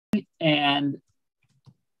And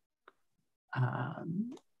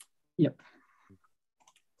yep.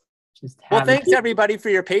 Well, thanks everybody for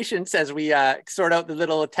your patience as we sort out the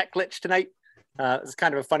little tech glitch tonight. It's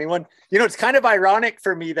kind of a funny one. You know, it's kind of ironic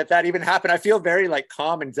for me that even happened. I feel very like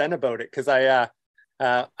calm and zen about it because I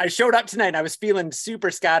showed up tonight and I was feeling super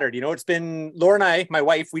scattered. You know, it's been Laura and I, my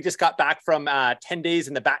wife, we just got back from 10 days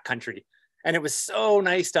in the backcountry. And it was so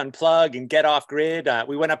nice to unplug and get off grid.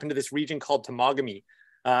 We went up into this region called Temagami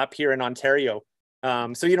up here in Ontario.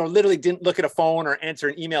 So, you know, literally didn't look at a phone or answer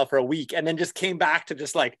an email for a week and then just came back to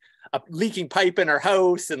just like a leaking pipe in our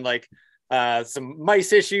house and like some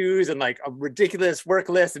mice issues and like a ridiculous work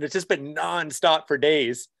list. And it's just been nonstop for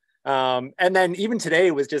days. And then even today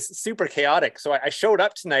was just super chaotic. So I showed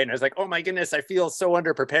up tonight and I was like, oh my goodness, I feel so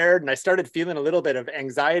underprepared. And I started feeling a little bit of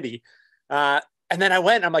anxiety. And then I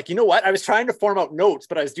went, I'm like, you know what? I was trying to form out notes,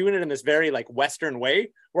 but I was doing it in this very like Western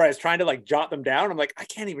way where I was trying to like jot them down. I'm like, I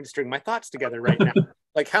can't even string my thoughts together right now.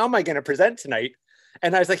 Like, how am I going to present tonight?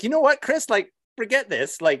 And I was like, you know what, Chris, like, forget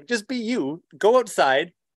this, like, just be you, go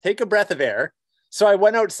outside, take a breath of air. So I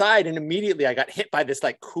went outside and immediately I got hit by this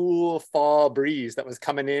like cool fall breeze that was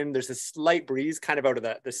coming in. There's a slight breeze kind of out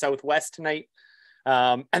of the southwest tonight.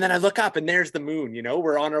 And then I look up and there's the moon, you know,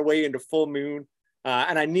 we're on our way into full moon.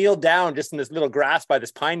 And I kneeled down just in this little grass by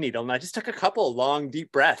this pine needle. And I just took a couple of long,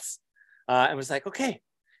 deep breaths and was like, okay,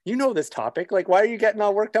 you know this topic. Like, why are you getting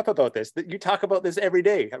all worked up about this? You talk about this every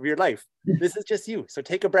day of your life. This is just you. So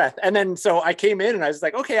take a breath. And then so I came in and I was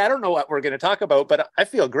like, okay, I don't know what we're going to talk about, but I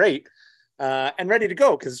feel great and ready to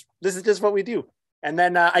go because this is just what we do. And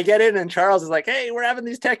then I get in and Charles is like, hey, we're having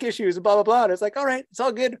these tech issues and blah, blah, blah. And it's like, all right, it's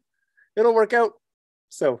all good. It'll work out.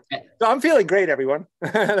 So I'm feeling great, everyone.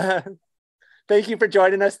 Thank you for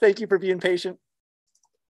joining us. Thank you for being patient.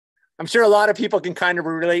 I'm sure a lot of people can kind of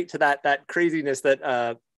relate to that craziness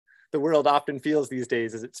that the world often feels these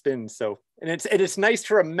days as it spins. So, and it's nice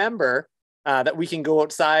to remember that we can go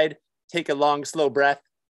outside, take a long, slow breath,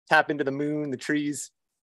 tap into the moon, the trees,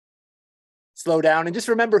 slow down, and just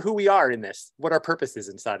remember who we are in this, what our purpose is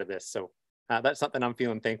inside of this. So that's something I'm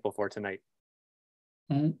feeling thankful for tonight.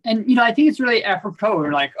 And you know, I think it's really apropos.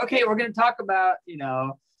 We're like, okay, we're going to talk about, you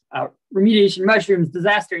know, remediation, mushrooms,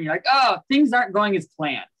 disaster, and you're like, oh, things aren't going as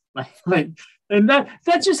planned. And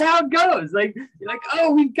that's just how it goes. Like, you're like,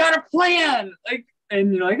 oh, we've got a plan. Like,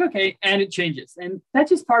 and you're like, okay, and it changes. And that's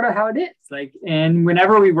just part of how it is. Like, and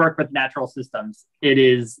whenever we work with natural systems, it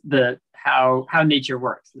is how nature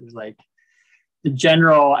works. It's like the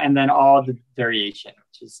general and then all the variation,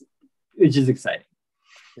 which is exciting.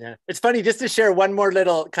 Yeah. It's funny, just to share one more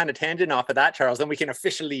little kind of tangent off of that, Charles, then we can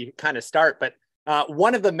officially kind of start. But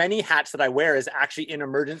one of the many hats that I wear is actually in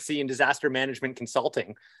emergency and disaster management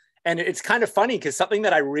consulting. And it's kind of funny because something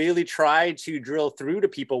that I really try to drill through to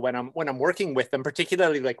people when I'm working with them,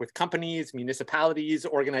 particularly like with companies, municipalities,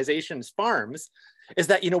 organizations, farms, is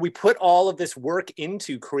that, you know, we put all of this work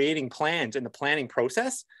into creating plans in the planning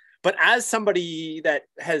process. But as somebody that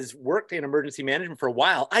has worked in emergency management for a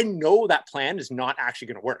while, I know that plan is not actually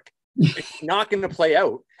going to work. It's not going to play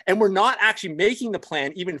out. And we're not actually making the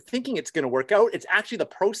plan, even thinking it's going to work out. It's actually the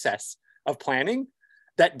process of planning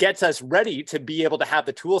that gets us ready to be able to have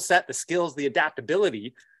the tool set, the skills, the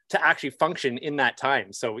adaptability to actually function in that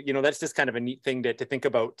time. So, you know, that's just kind of a neat thing to think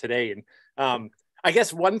about today. And I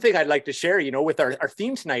guess one thing I'd like to share, you know, with our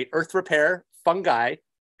theme tonight, earth repair, fungi,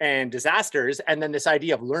 and disasters, and then this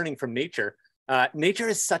idea of learning from nature. Nature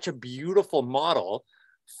is such a beautiful model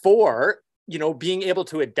for, you know, being able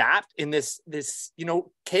to adapt in this, you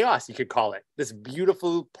know, chaos, you could call it, this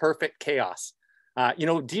beautiful, perfect chaos. You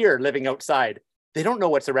know, deer living outside, they don't know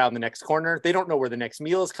what's around the next corner. They don't know where the next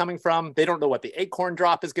meal is coming from. They don't know what the acorn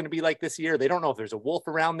drop is going to be like this year. They don't know if there's a wolf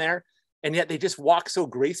around there. And yet they just walk so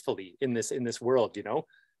gracefully in this world, you know?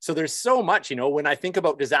 So there's so much, you know, when I think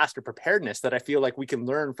about disaster preparedness that I feel like we can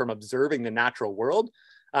learn from observing the natural world,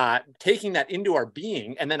 taking that into our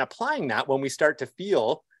being and then applying that when we start to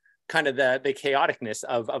feel kind of the chaoticness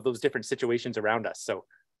of those different situations around us. So,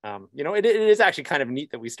 you know, it is actually kind of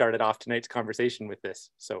neat that we started off tonight's conversation with this.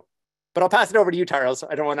 So, but I'll pass it over to you, Charles.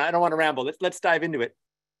 I don't want to ramble. Let's dive into it.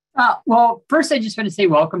 Well, first, I just want to say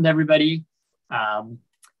welcome to everybody.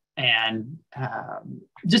 And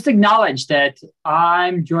just acknowledge that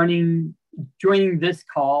I'm joining this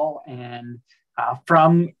call and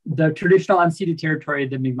from the traditional unceded territory of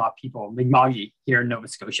the Mi'kmaq people, Mi'kma'ki here in Nova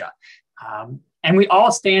Scotia. And we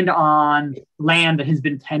all stand on land that has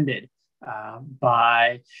been tended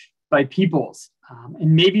by peoples.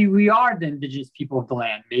 And maybe we are the indigenous people of the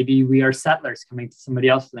land. Maybe we are settlers coming to somebody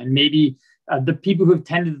else's land. Maybe the people who have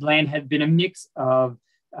tended the land have been a mix of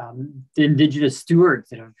the indigenous stewards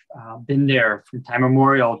that have been there from time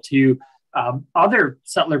immemorial, to other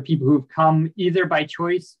settler people who've come either by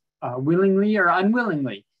choice, willingly or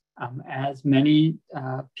unwillingly, as many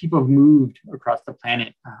people have moved across the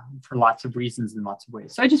planet for lots of reasons in lots of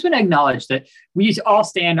ways. So I just want to acknowledge that we all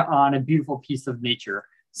stand on a beautiful piece of nature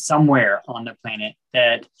somewhere on the planet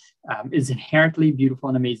that is inherently beautiful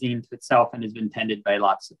and amazing into itself and has been tended by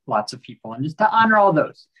lots of people. And just to honor all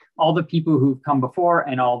those, all the people who've come before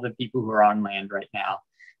and all the people who are on land right now,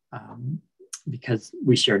 because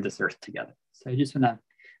we shared this earth together. So I just want to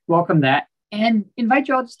welcome that and invite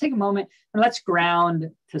you all, just take a moment and let's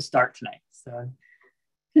ground to start tonight. So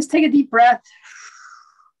just take a deep breath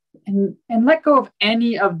and let go of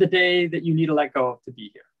any of the day that you need to let go of to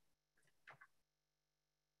be here.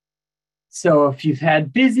 So if you've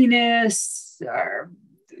had busyness or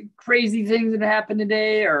crazy things that happened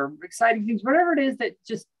today or exciting things, whatever it is that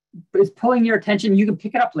just is pulling your attention, you can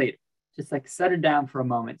pick it up later. Just like set it down for a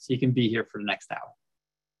moment so you can be here for the next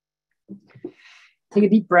hour. Take a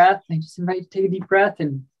deep breath. I just invite you to take a deep breath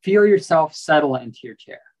and feel yourself settle into your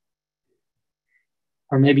chair.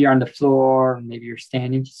 Or maybe you're on the floor, or maybe you're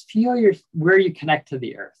standing. Just feel where you connect to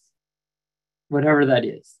the earth, whatever that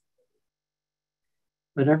is.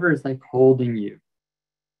 Whatever is like holding you.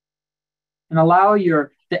 And allow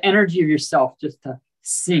the energy of yourself just to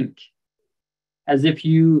sink as if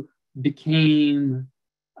you became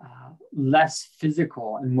less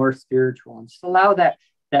physical and more spiritual. And just allow that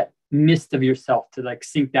mist of yourself to like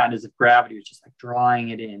sink down as if gravity was just like drawing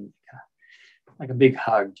it in, like a big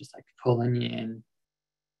hug, just like pulling you in.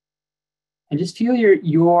 And just feel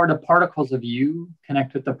the particles of you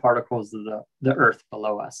connect with the particles of the earth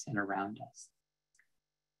below us and around us.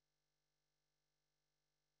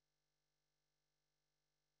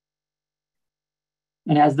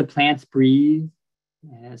 And as the plants breathe,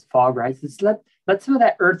 and as fog rises, let some of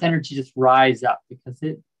that earth energy just rise up, because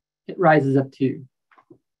it rises up too.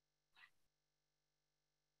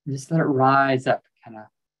 And just let it rise up, kind of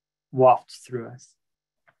waft through us.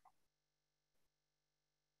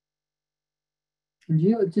 And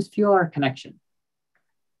you just feel our connection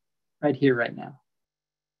right here, right now.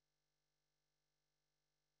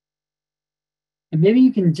 And maybe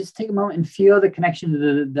you can just take a moment and feel the connection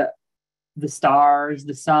to the stars,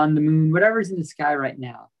 the sun, the moon, whatever's in the sky right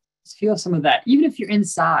now. Just feel some of that. Even if you're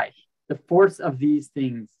inside, the force of these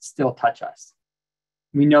things still touch us.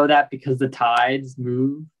 We know that because the tides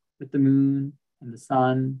move with the moon and the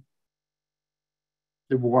sun.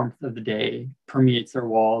 The warmth of the day permeates our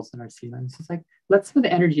walls and our ceilings. It's like, let some of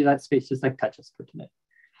the energy of that space just like touch us for tonight.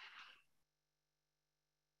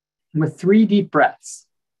 And with 3 deep breaths,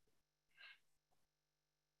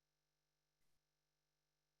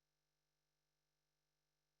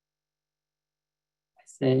 I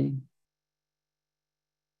say,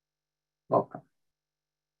 welcome.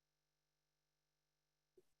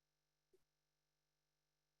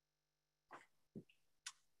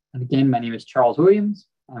 And again, my name is Charles Williams.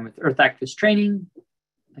 I'm with Earth Activist Training.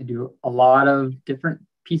 I do a lot of different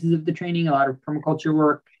pieces of the training, a lot of permaculture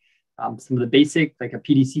work, some of the basic, like a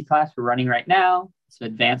PDC class we're running right now, some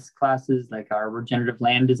advanced classes like our regenerative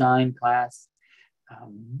land design class,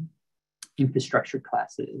 infrastructure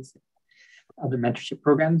classes, other mentorship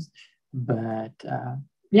programs. But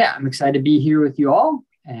yeah, I'm excited to be here with you all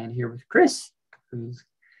and here with Chris, who's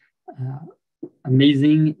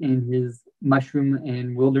amazing in his mushroom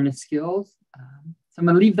and wilderness skills. So I'm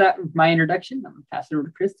going to leave that with my introduction. I'm going to pass it over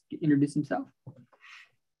to Chris to introduce himself.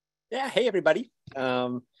 Yeah, hey everybody.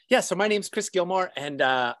 So my name's Chris Gilmore, and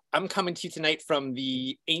I'm coming to you tonight from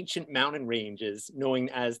the ancient mountain ranges known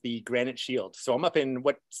as the Granite Shield. So I'm up in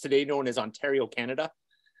what's today known as Ontario, Canada.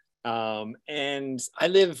 And I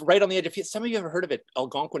live right on the edge of, some of you have heard of it,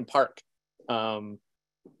 Algonquin Park.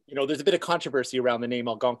 There's a bit of controversy around the name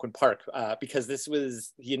Algonquin Park because this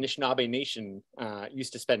was the Anishinaabe Nation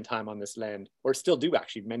used to spend time on this land, or still do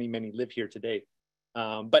actually. Many live here today.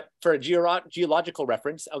 But for a geological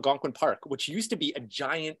reference, Algonquin Park, which used to be a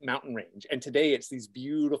giant mountain range, and today it's these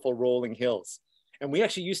beautiful rolling hills. And we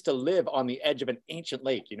actually used to live on the edge of an ancient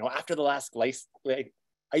lake, after the last ice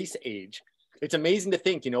age. It's amazing to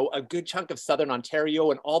think, a good chunk of southern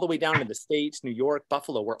Ontario and all the way down to the States, New York,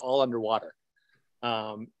 Buffalo, were all underwater.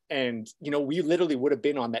 We literally would have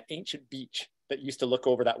been on that ancient beach that used to look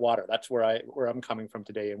over that water. That's where I'm coming from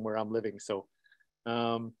today and where I'm living. So,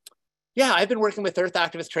 I've been working with Earth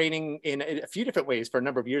Activist Training in a few different ways for a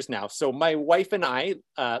number of years now. So my wife and I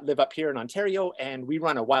live up here in Ontario, and we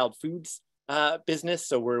run a wild foods business.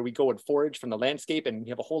 So where we go and forage from the landscape, and we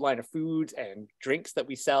have a whole line of foods and drinks that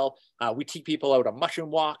we sell. We take people out on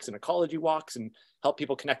mushroom walks and ecology walks and help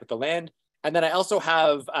people connect with the land. And then I also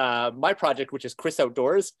have my project, which is Chris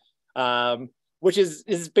Outdoors, which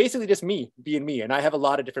is basically just me being me. And I have a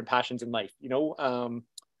lot of different passions in life.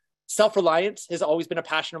 Self-reliance has always been a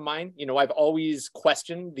passion of mine. I've always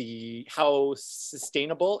questioned how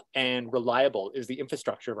sustainable and reliable is the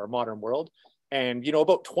infrastructure of our modern world. And,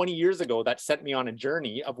 about 20 years ago, that sent me on a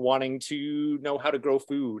journey of wanting to know how to grow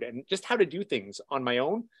food and just how to do things on my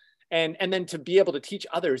own. And then to be able to teach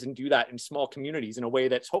others and do that in small communities in a way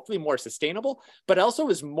that's hopefully more sustainable, but also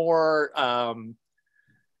is more,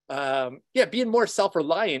 being more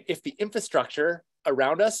self-reliant if the infrastructure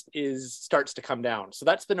around us starts to come down. So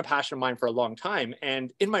that's been a passion of mine for a long time.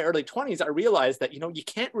 And in my early 20s, I realized that, you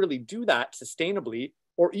can't really do that sustainably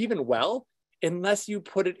or even well unless you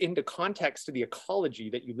put it into context to the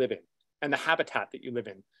ecology that you live in and the habitat that you live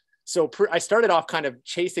in. So I started off kind of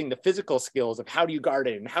chasing the physical skills of how do you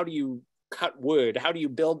garden, how do you cut wood, how do you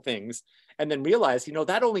build things, and then realize,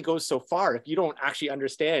 that only goes so far if you don't actually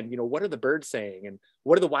understand, what are the birds saying and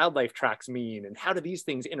what do the wildlife tracks mean and how do these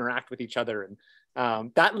things interact with each other.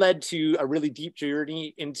 And that led to a really deep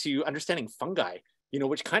journey into understanding fungi,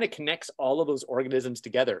 which kind of connects all of those organisms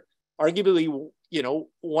together. Arguably,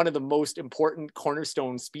 one of the most important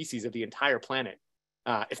cornerstone species of the entire planet.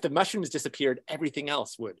 If the mushrooms disappeared, everything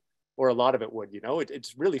else would, or a lot of it would.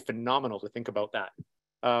 It's really phenomenal to think about that.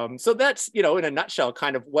 So that's, in a nutshell,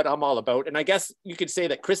 kind of what I'm all about. And I guess you could say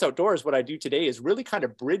that Chris Outdoors, what I do today is really kind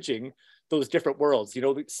of bridging those different worlds,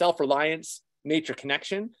 self-reliance, nature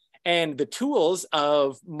connection, and the tools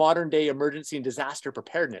of modern day emergency and disaster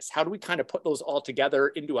preparedness. How do we kind of put those all together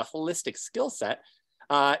into a holistic skill set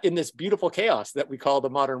in this beautiful chaos that we call the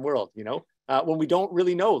modern world, when we don't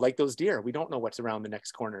really know, like those deer, we don't know what's around the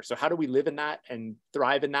next corner. So how do we live in that and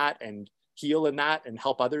thrive in that and heal in that and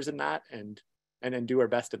help others in that and then do our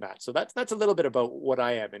best in that. So that's a little bit about what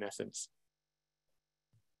I am in essence.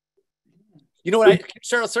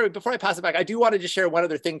 Cheryl, sorry, before I pass it back, I do want to just share one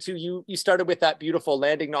other thing too. You started with that beautiful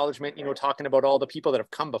land acknowledgement, talking about all the people that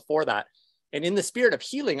have come before that. And in the spirit of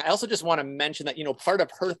healing, I also just want to mention that, part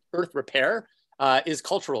of earth repair is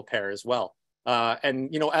cultural repair as well.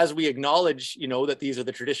 And, as we acknowledge, that these are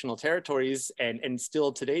the traditional territories and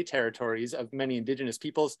still today territories of many Indigenous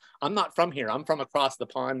peoples. I'm not from here. I'm from across the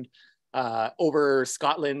pond over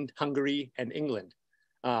Scotland, Hungary, and England.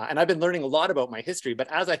 And I've been learning a lot about my history,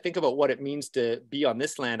 but as I think about what it means to be on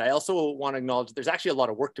this land, I also want to acknowledge that there's actually a lot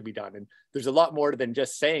of work to be done. And there's a lot more than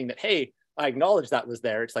just saying that, hey, I acknowledge that was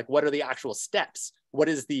there. It's like, what are the actual steps? What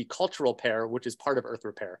is the cultural repair, which is part of earth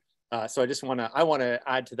repair? So I want to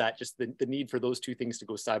add to that, just the need for those two things to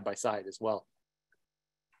go side by side as well.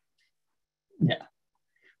 Yeah.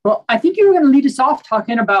 Well, I think you were going to lead us off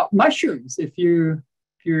talking about mushrooms. If you're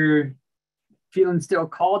feeling still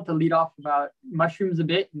called to lead off about mushrooms a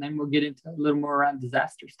bit, and then we'll get into a little more around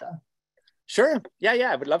disaster stuff. Sure. Yeah,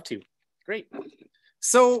 I would love to. Great.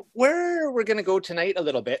 So where we're going to go tonight a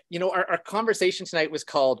little bit, our conversation tonight was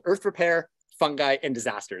called Earth Repair, Fungi, and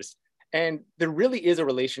Disasters. And there really is a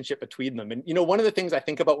relationship between them. And, one of the things I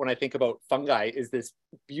think about when I think about fungi is this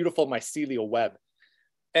beautiful mycelial web.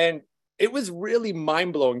 And it was really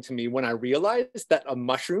mind-blowing to me when I realized that a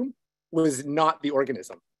mushroom was not the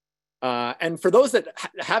organism. And for those that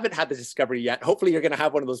haven't had the discovery yet, hopefully you're going to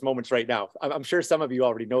have one of those moments right now. I'm sure some of you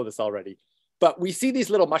already know this already. But we see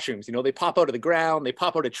these little mushrooms, they pop out of the ground, they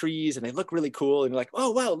pop out of trees, and they look really cool. And you're like,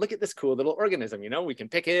 oh, wow, look at this cool little organism. We can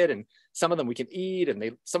pick it, and some of them we can eat,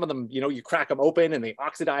 and some of them, you crack them open and they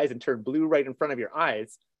oxidize and turn blue right in front of your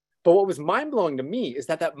eyes. But what was mind-blowing to me is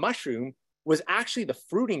that mushroom was actually the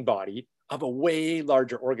fruiting body of a way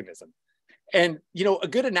larger organism. And, a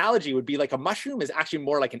good analogy would be like a mushroom is actually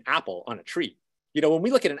more like an apple on a tree. When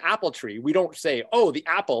we look at an apple tree, we don't say, oh, the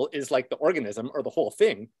apple is like the organism or the whole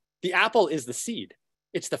thing. The apple is the seed.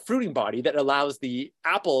 It's the fruiting body that allows the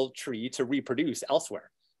apple tree to reproduce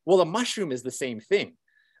elsewhere. Well, a mushroom is the same thing.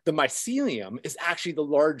 The mycelium is actually the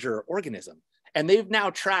larger organism. And they've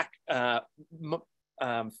now tracked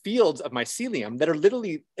fields of mycelium that are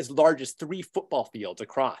literally as large as 3 football fields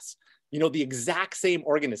across. The exact same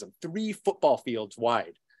organism, 3 football fields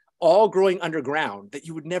wide, all growing underground that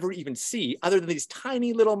you would never even see other than these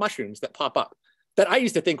tiny little mushrooms that pop up that I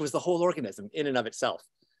used to think was the whole organism in and of itself.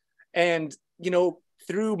 And,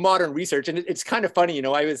 through modern research, and it's kind of funny,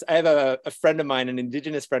 I have a friend of mine, an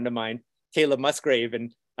Indigenous friend of mine, Caleb Musgrave,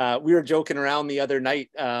 and we were joking around the other night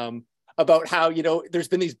about how, there's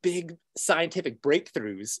been these big scientific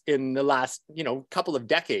breakthroughs in the last, couple of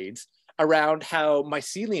decades around how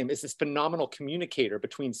mycelium is this phenomenal communicator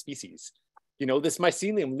between species. You know, this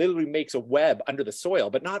mycelium literally makes a web under the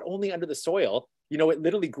soil, but not only under the soil, you know, it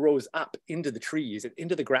literally grows up into the trees and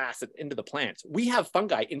into the grass and into the plants. We have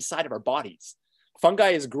fungi inside of our bodies. Fungi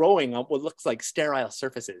is growing on what looks like sterile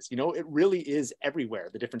surfaces. You know, it really is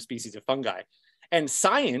everywhere, the different species of fungi. And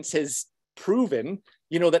science has proven,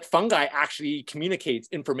 you know, that fungi actually communicates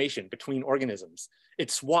information between organisms.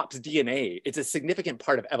 It swaps DNA. It's a significant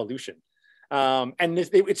part of evolution. And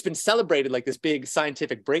it's been celebrated like this big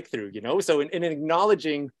scientific breakthrough, you know? So in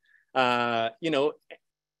acknowledging, you know,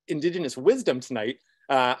 indigenous wisdom tonight,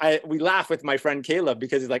 we laugh with my friend Caleb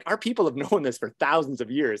because he's like, our people have known this for thousands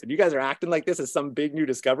of years and you guys are acting like this is some big new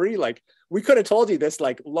discovery. Like we could have told you this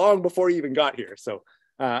like long before you even got here. So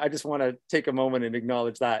I just want to take a moment and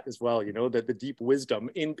acknowledge that as well, you know, that the deep wisdom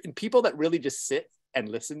in people that really just sit and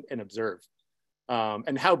listen and observe,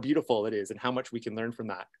 and how beautiful it is and how much we can learn from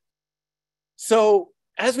that. So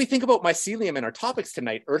as we think about mycelium and our topics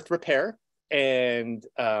tonight, earth repair and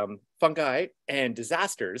fungi and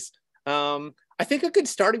disasters, I think a good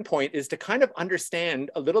starting point is to kind of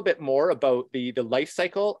understand a little bit more about the life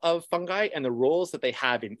cycle of fungi and the roles that they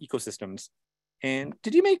have in ecosystems. And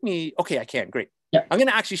did you make me, okay, I can, great. Yeah. I'm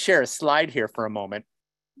gonna actually share a slide here for a moment.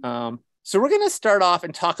 So we're gonna start off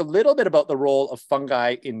and talk a little bit about the role of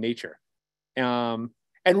fungi in nature. And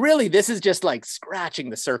really this is just like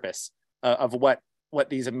scratching the surface of what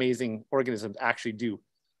these amazing organisms actually do.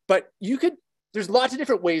 But there's lots of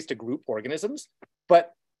different ways to group organisms,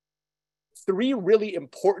 but three really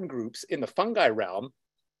important groups in the fungi realm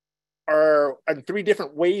and three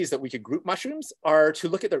different ways that we could group mushrooms are to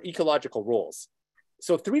look at their ecological roles.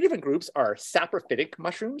 So three different groups are saprophytic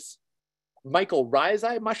mushrooms,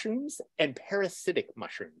 mycorrhizae mushrooms, and parasitic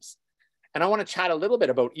mushrooms. And I want to chat a little bit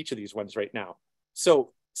about each of these ones right now.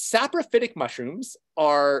 So saprophytic mushrooms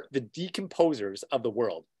are the decomposers of the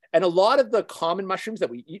world. And a lot of the common mushrooms that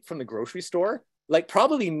we eat from the grocery store, like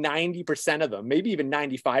probably 90% of them, maybe even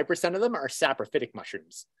 95% of them are saprophytic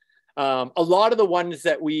mushrooms. A lot of the ones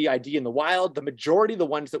that we ID in the wild, the majority of the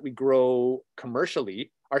ones that we grow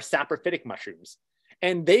commercially are saprophytic mushrooms.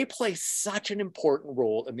 And they play such an important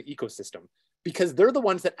role in the ecosystem because they're the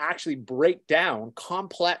ones that actually break down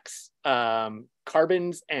complex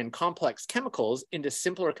carbons and complex chemicals into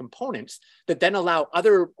simpler components that then allow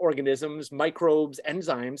other organisms, microbes,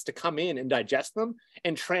 enzymes to come in and digest them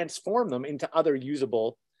and transform them into other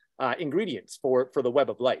usable ingredients for the web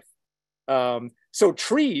of life. So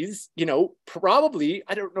trees, you know, probably,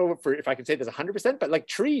 I don't know if I can say this 100%, but like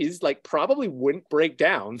trees, like probably wouldn't break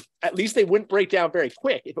down. At least they wouldn't break down very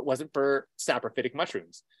quick if it wasn't for saprophytic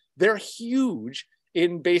mushrooms. They're huge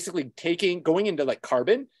in basically going into like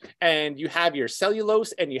carbon, and you have your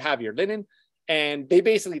cellulose and you have your linen, and they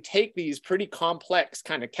basically take these pretty complex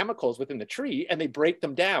kind of chemicals within the tree and they break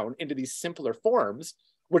them down into these simpler forms,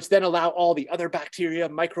 which then allow all the other bacteria,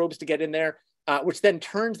 microbes to get in there, which then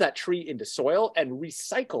turns that tree into soil and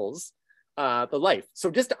recycles the life.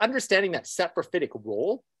 So just understanding that saprophytic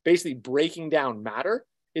role, basically breaking down matter,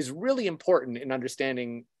 is really important in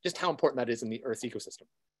understanding just how important that is in the Earth's ecosystem.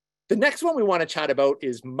 The next one we want to chat about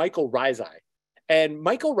is mycorrhizae. And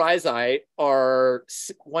mycorrhizae are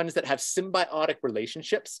ones that have symbiotic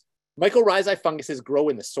relationships. Mycorrhizae funguses grow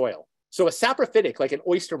in the soil. So a saprophytic, like an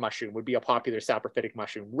oyster mushroom, would be a popular saprophytic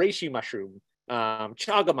mushroom, reishi mushroom,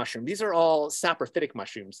 chaga mushroom. These are all saprophytic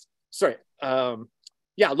mushrooms. Sorry,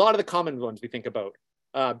 yeah, a lot of the common ones we think about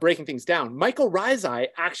breaking things down. Mycorrhizae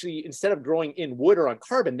actually, instead of growing in wood or on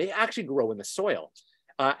carbon, they actually grow in the soil.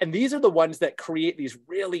 And these are the ones that create these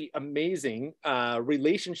really amazing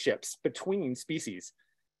relationships between species.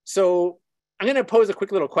 So I'm going to pose a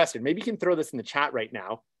quick little question. Maybe you can throw this in the chat right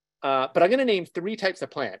now. But I'm going to name three types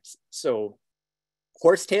of plants. So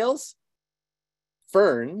horsetails,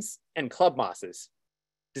 ferns, and club mosses.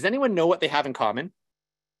 Does anyone know what they have in common?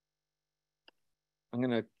 I'm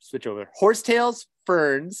going to switch over. Horsetails,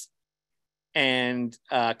 ferns, and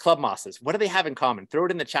club mosses. What do they have in common? Throw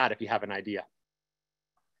it in the chat if you have an idea.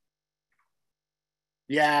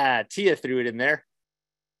 Yeah, Tia threw it in there.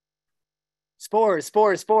 Spores,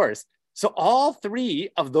 spores, spores. So all three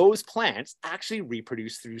of those plants actually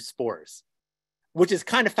reproduce through spores, which is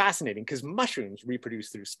kind of fascinating because mushrooms reproduce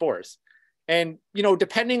through spores. And, you know,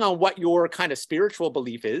 depending on what your kind of spiritual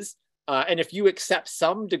belief is, and if you accept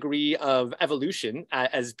some degree of evolution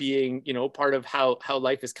as being, you know, part of how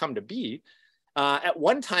life has come to be, at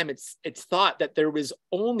one time it's thought that there was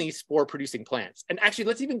only spore producing plants. And actually,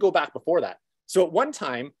 let's even go back before that. So at one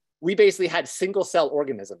time, we basically had single cell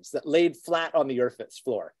organisms that laid flat on the Earth's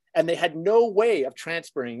floor, and they had no way of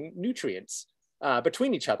transferring nutrients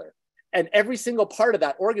between each other. And every single part of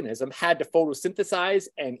that organism had to photosynthesize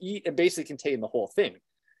and eat and basically contain the whole thing.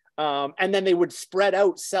 And then they would spread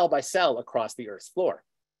out cell by cell across the Earth's floor.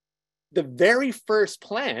 The very first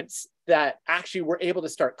plants that actually were able to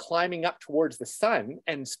start climbing up towards the sun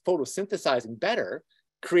and photosynthesizing better,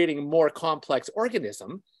 creating a more complex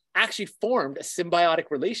organism, actually formed a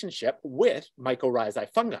symbiotic relationship with mycorrhizae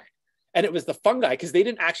fungi. And it was the fungi, because they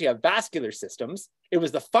didn't actually have vascular systems, it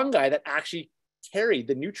was the fungi that actually carried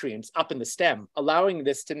the nutrients up in the stem, allowing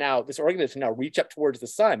this organism to now reach up towards the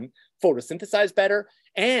sun, photosynthesize better,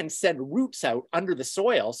 and send roots out under the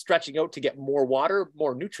soil, stretching out to get more water,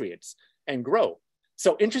 more nutrients, and grow.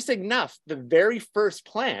 So interesting enough, the very first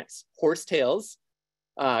plants, horsetails,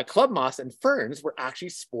 club moss, and ferns were actually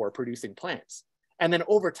spore-producing plants. And then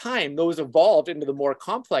over time, those evolved into the more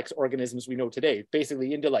complex organisms we know today,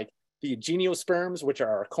 basically into like the geniosperms, which are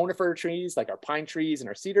our conifer trees, like our pine trees and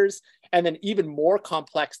our cedars. And then even more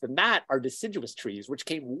complex than that are deciduous trees, which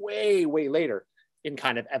came way, way later in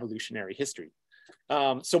kind of evolutionary history.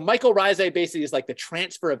 So mycorrhizae basically is like the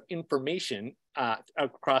transfer of information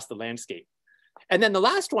across the landscape. And then the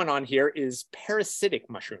last one on here is parasitic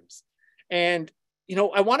mushrooms. And, you know,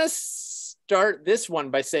 I want to start this one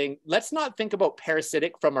by saying, let's not think about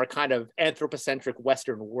parasitic from our kind of anthropocentric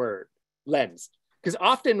Western word lens, because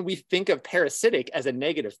often we think of parasitic as a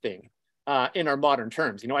negative thing in our modern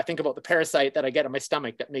terms. You know, I think about the parasite that I get in my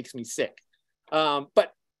stomach that makes me sick.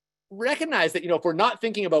 But recognize that, you know, if we're not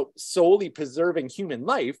thinking about solely preserving human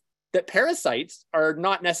life, that parasites are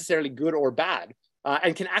not necessarily good or bad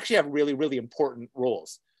and can actually have really, really important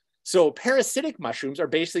roles. So parasitic mushrooms are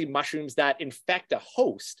basically mushrooms that infect a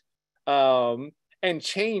host and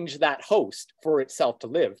change that host for itself to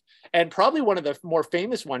live. And probably one of the more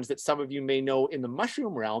famous ones that some of you may know in the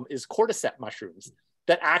mushroom realm is cordyceps mushrooms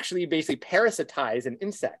that actually basically parasitize an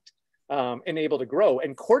insect and able to grow.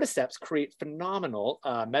 And cordyceps create phenomenal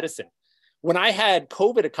medicine. When I had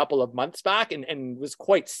COVID a couple of months back and was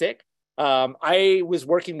quite sick, I was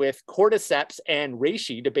working with cordyceps and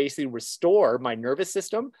reishi to basically restore my nervous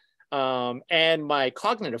system and my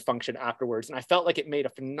cognitive function afterwards. And I felt like it made a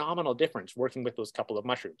phenomenal difference working with those couple of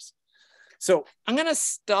mushrooms. So I'm going to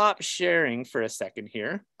stop sharing for a second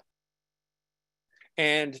here.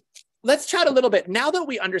 And let's chat a little bit. Now that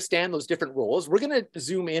we understand those different roles, we're going to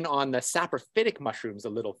zoom in on the saprophytic mushrooms a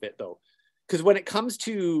little bit, though. Because when it comes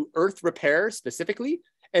to earth repair specifically,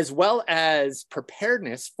 as well as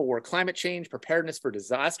preparedness for climate change, preparedness for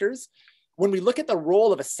disasters, when we look at the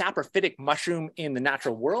role of a saprophytic mushroom in the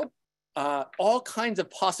natural world, all kinds of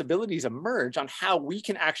possibilities emerge on how we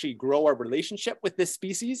can actually grow our relationship with this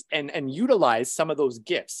species and utilize some of those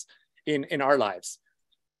gifts in our lives.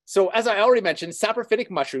 So as I already mentioned, saprophytic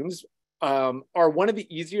mushrooms are one of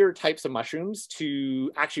the easier types of mushrooms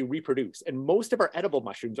to actually reproduce. And most of our edible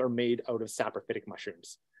mushrooms are made out of saprophytic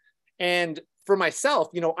mushrooms. And for myself,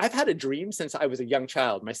 you know, I've had a dream since I was a young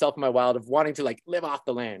child, myself and my wild, of wanting to like live off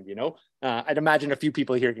the land, you know. I'd imagine a few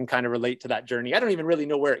people here can kind of relate to that journey. I don't even really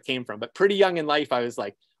know where it came from, but pretty young in life, I was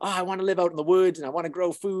like, oh, I want to live out in the woods and I want to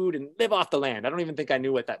grow food and live off the land. I don't even think I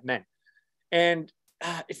knew what that meant. And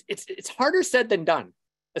it's harder said than done,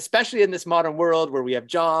 especially in this modern world where we have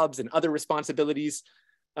jobs and other responsibilities.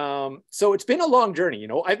 So it's been a long journey, you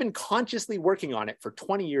know. I've been consciously working on it for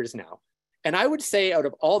 20 years now. And I would say out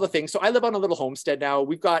of all the things, so I live on a little homestead now.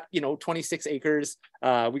 We've got, you know, 26 acres.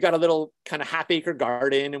 We got a little kind of half-acre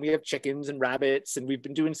garden, and we have chickens and rabbits, and we've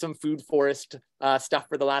been doing some food forest stuff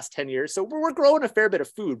for the last 10 years. So we're growing a fair bit of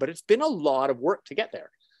food, but it's been a lot of work to get there.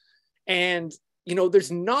 And, you know,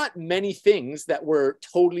 there's not many things that we're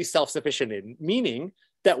totally self-sufficient in, meaning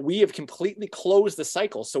that we have completely closed the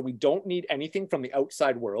cycle. So we don't need anything from the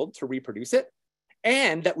outside world to reproduce it,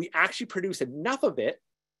 and that we actually produce enough of it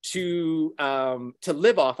to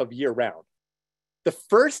live off of year round. The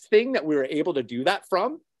first thing that we were able to do that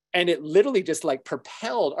from, and it literally just like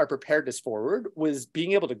propelled our preparedness forward, was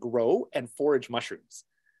being able to grow and forage mushrooms.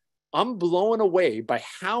 I'm blown away by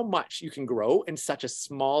how much you can grow in such a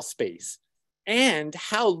small space and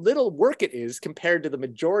how little work it is compared to the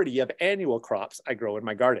majority of annual crops I grow in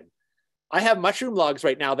my garden. I have mushroom logs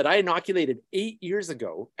right now that I inoculated 8 years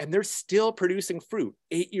ago, and they're still producing fruit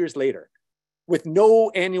 8 years later, with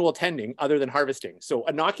no annual tending other than harvesting. So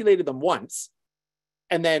inoculated them once.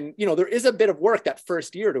 And then, you know, there is a bit of work that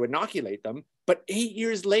first year to inoculate them, but 8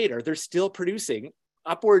 years later, they're still producing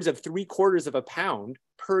upwards of 3/4 of a pound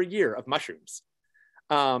per year of mushrooms.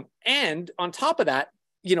 And on top of that,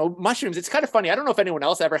 you know, mushrooms, it's kind of funny. I don't know if anyone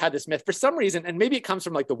else ever had this myth for some reason, and maybe it comes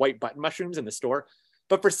from like the white button mushrooms in the store,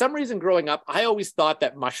 but for some reason growing up, I always thought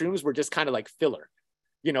that mushrooms were just kind of like filler,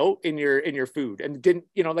 you know, in your food, and didn't,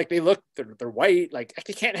 you know, like they're white, like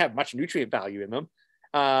you can't have much nutrient value in them.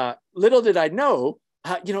 Little did I know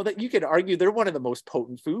that you could argue they're one of the most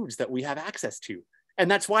potent foods that we have access to. And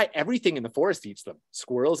that's why everything in the forest eats them.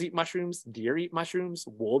 Squirrels eat mushrooms, deer eat mushrooms,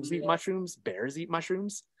 wolves eat mushrooms, bears eat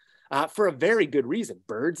mushrooms, for a very good reason.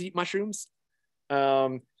 Birds eat mushrooms.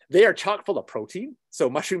 They are chock full of protein. So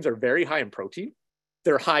mushrooms are very high in protein.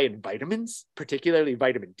 They're high in vitamins, particularly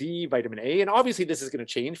vitamin D, vitamin A. And obviously this is going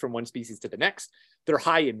to change from one species to the next. They're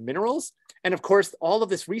high in minerals. And of course, all of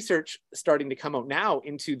this research starting to come out now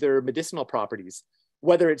into their medicinal properties,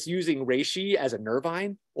 whether it's using reishi as a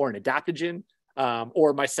nervine or an adaptogen,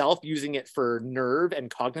 or myself using it for nerve and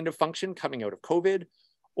cognitive function coming out of COVID,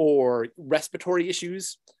 or respiratory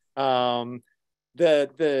issues. The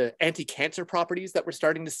anti-cancer properties that we're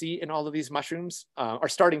starting to see in all of these mushrooms are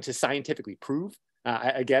starting to scientifically prove.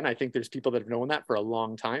 Again, I think there's people that have known that for a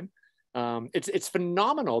long time. It's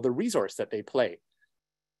phenomenal, the resource that they play.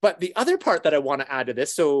 But the other part that I want to add to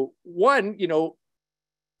this, so one,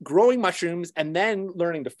 growing mushrooms and then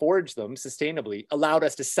learning to forage them sustainably allowed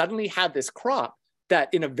us to suddenly have this crop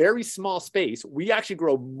that in a very small space, we actually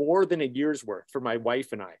grow more than a year's worth for my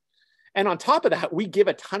wife and I. And on top of that, we give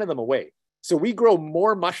a ton of them away. So we grow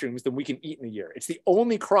more mushrooms than we can eat in a year. It's the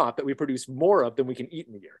only crop that we produce more of than we can eat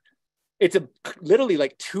in a year. It's literally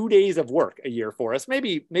like 2 days of work a year for us,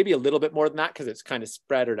 maybe a little bit more than that because it's kind of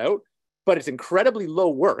spread it out, but it's incredibly low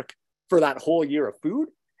work for that whole year of food.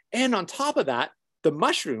 And on top of that, the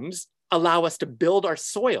mushrooms allow us to build our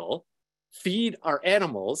soil, feed our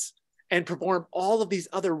animals, and perform all of these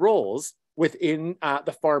other roles within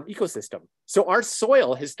the farm ecosystem. So our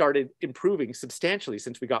soil has started improving substantially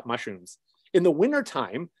since we got mushrooms. In the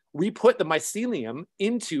wintertime, we put the mycelium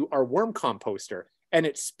into our worm composter, and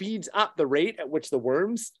it speeds up the rate at which the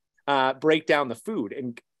worms break down the food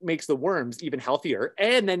and makes the worms even healthier,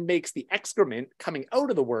 and then makes the excrement coming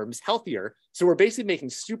out of the worms healthier. So we're basically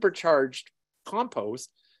making supercharged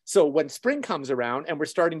compost. So when spring comes around and we're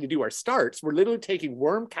starting to do our starts, we're literally taking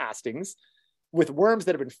worm castings with worms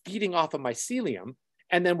that have been feeding off of mycelium,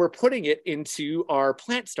 and then we're putting it into our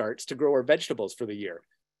plant starts to grow our vegetables for the year.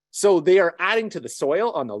 So they are adding to the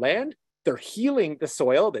soil on the land. They're healing the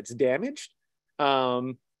soil that's damaged.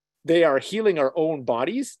 They are healing our own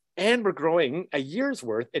bodies, and we're growing a year's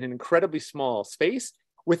worth in an incredibly small space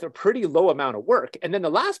with a pretty low amount of work. And then the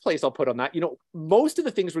last place I'll put on that, most of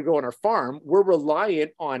the things we grow on our farm, we're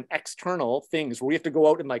reliant on external things where we have to go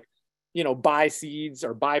out and buy seeds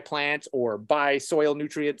or buy plants or buy soil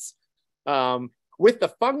nutrients. With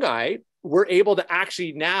the fungi, we're able to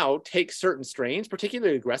actually now take certain strains,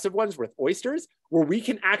 particularly aggressive ones with oysters, where we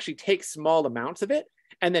can actually take small amounts of it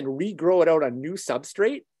and then regrow it out on new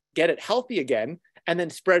substrate, get it healthy again, and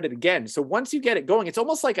then spread it again. So once you get it going, it's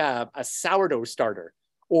almost like a sourdough starter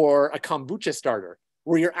or a kombucha starter,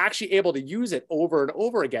 where you're actually able to use it over and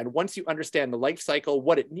over again once you understand the life cycle,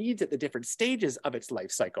 what it needs at the different stages of its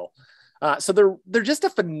life cycle. So they're just a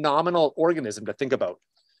phenomenal organism to think about.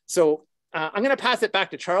 So I'm going to pass it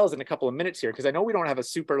back to Charles in a couple of minutes here, because I know we don't have a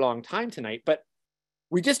super long time tonight, but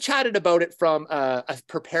we just chatted about it from a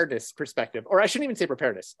preparedness perspective, or I shouldn't even say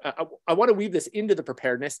preparedness. I want to weave this into the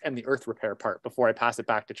preparedness and the earth repair part before I pass it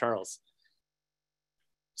back to Charles.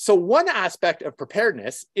 So one aspect of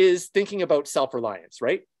preparedness is thinking about self-reliance,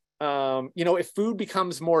 right? If food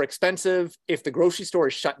becomes more expensive, if the grocery store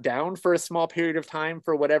is shut down for a small period of time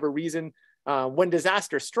for whatever reason, when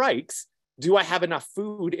disaster strikes, do I have enough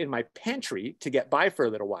food in my pantry to get by for a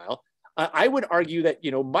little while? I would argue that,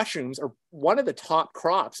 mushrooms are one of the top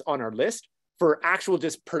crops on our list for actual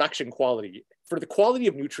just production quality, for the quality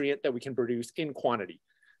of nutrient that we can produce in quantity.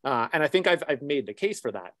 And I think I've made the case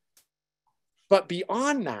for that. But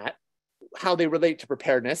beyond that, how they relate to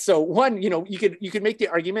preparedness. So one, you could make the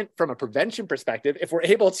argument from a prevention perspective, if we're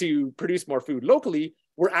able to produce more food locally,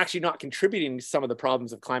 we're actually not contributing to some of the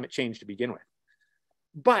problems of climate change to begin with.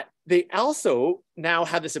 But they also now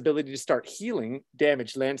have this ability to start healing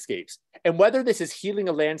damaged landscapes. And whether this is healing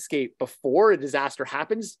a landscape before a disaster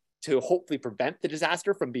happens to hopefully prevent the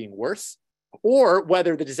disaster from being worse, or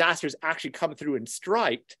whether the disasters actually come through and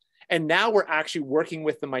strike, and now we're actually working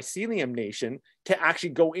with the mycelium nation to actually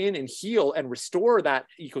go in and heal and restore that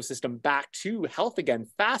ecosystem back to health again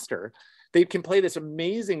faster. They can play this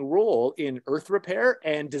amazing role in earth repair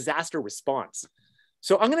and disaster response.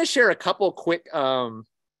 So I'm going to share a couple quick, sorry,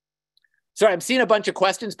 I'm seeing a bunch of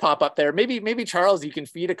questions pop up there. Maybe Charles, you can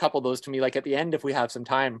feed a couple of those to me, like at the end, if we have some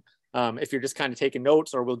time, if you're just kind of taking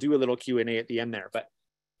notes, or we'll do a little Q&A at the end there. But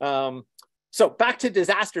so back to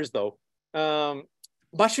disasters though.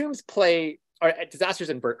 Mushrooms play, or disasters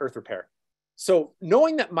and earth repair. So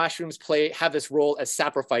knowing that mushrooms have this role as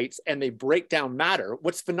saprophytes and they break down matter,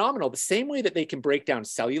 what's phenomenal, the same way that they can break down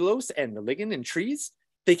cellulose and the lignin in trees,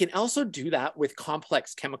 they can also do that with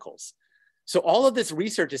complex chemicals. So all of this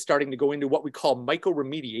research is starting to go into what we call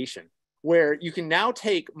mycoremediation, where you can now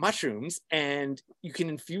take mushrooms and you can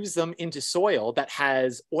infuse them into soil that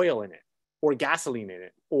has oil in it, or gasoline in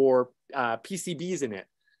it, or PCBs in it,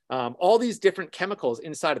 all these different chemicals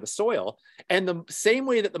inside of the soil. And the same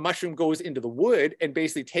way that the mushroom goes into the wood and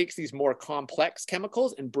basically takes these more complex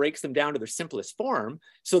chemicals and breaks them down to their simplest form,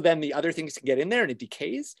 so then the other things can get in there and it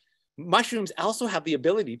decays, mushrooms also have the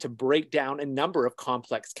ability to break down a number of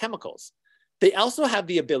complex chemicals. They also have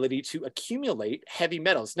the ability to accumulate heavy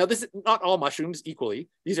metals. Now, this is not all mushrooms equally.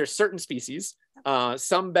 These are certain species,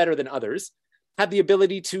 some better than others, have the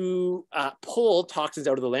ability to pull toxins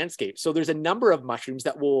out of the landscape. So there's a number of mushrooms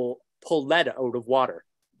that will pull lead out of water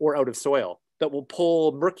or out of soil, that will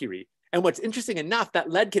pull mercury. And what's interesting enough,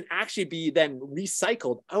 that lead can actually be then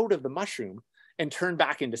recycled out of the mushroom and turned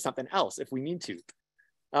back into something else if we need to.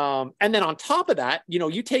 And then on top of that,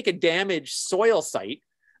 you take a damaged soil site.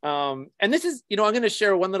 And this is, I'm going to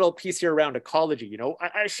share one little piece here around ecology.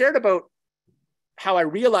 I shared about how I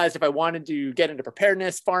realized if I wanted to get into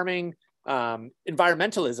preparedness, farming,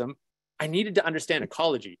 environmentalism, I needed to understand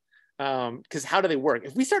ecology. Because how do they work?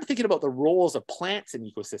 If we start thinking about the roles of plants in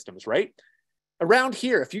ecosystems, right? Around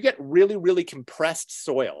here, if you get really, really compressed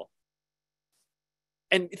soil,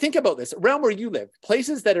 and think about this, around where you live,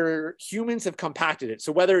 places that humans have compacted it.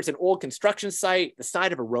 So whether it's an old construction site, the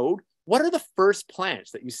side of a road, what are the first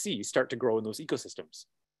plants that you see start to grow in those ecosystems?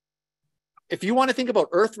 If you want to think about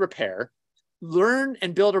earth repair, learn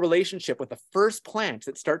and build a relationship with the first plants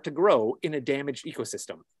that start to grow in a damaged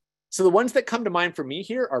ecosystem. So the ones that come to mind for me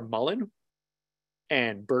here are mullein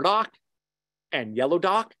and burdock and yellow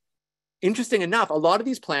dock. Interesting enough, a lot of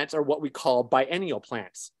these plants are what we call biennial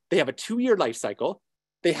plants. They have a 2-year life cycle.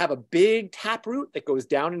 They have a big taproot that goes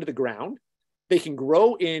down into the ground. They can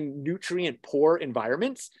grow in nutrient-poor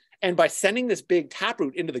environments. And by sending this big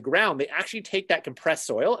taproot into the ground, they actually take that compressed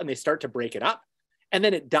soil and they start to break it up. And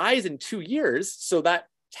then it dies in 2 years. So that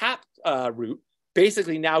tap root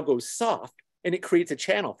basically now goes soft, and it creates a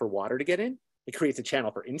channel for water to get in. It creates a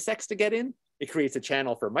channel for insects to get in. It creates a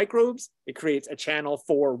channel for microbes. It creates a channel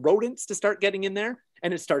for rodents to start getting in there,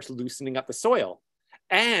 and it starts loosening up the soil.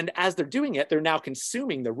 And as they're doing it, they're now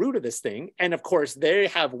consuming the root of this thing. And of course, they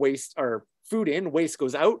have waste or food in, waste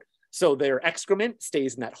goes out. So their excrement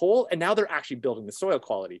stays in that hole. And now they're actually building the soil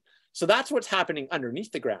quality. So that's what's happening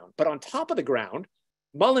underneath the ground. But on top of the ground,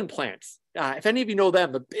 mullein plants, if any of you know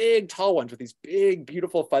them, the big tall ones with these big,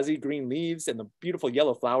 beautiful, fuzzy green leaves and the beautiful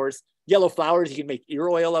yellow flowers. Yellow flowers, you can make ear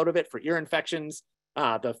oil out of it for ear infections.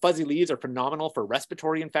 The fuzzy leaves are phenomenal for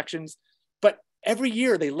respiratory infections. But every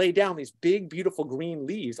year they lay down these big, beautiful green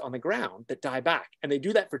leaves on the ground that die back. And they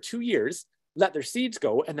do that for 2 years, let their seeds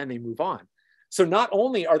go, and then they move on. So not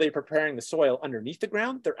only are they preparing the soil underneath the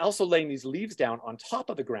ground, they're also laying these leaves down on top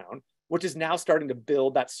of the ground, which is now starting to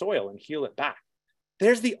build that soil and heal it back.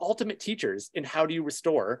 There's the ultimate teachers in how do you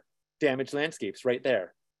restore damaged landscapes right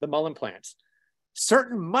there, the mullein plants.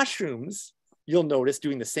 Certain mushrooms, you'll notice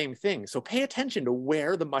doing the same thing. So pay attention to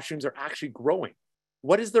where the mushrooms are actually growing.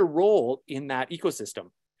 What is their role in that ecosystem?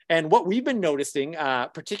 And what we've been noticing,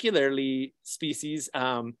 particularly species,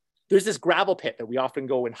 there's this gravel pit that we often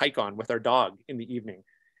go and hike on with our dog in the evening.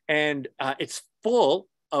 And it's full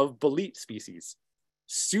of bolete species,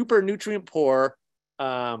 super nutrient poor,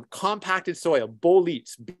 compacted soil,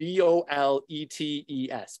 boletes, B-O-L-E-T-E-S,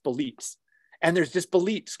 boletes. And there's just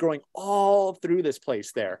boletes growing all through this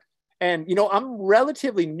place there. And, I'm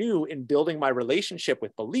relatively new in building my relationship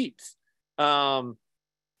with boletes.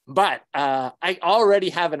 But I already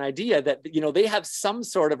have an idea that, they have some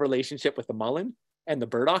sort of relationship with the mullein and the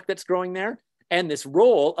burdock that's growing there, and this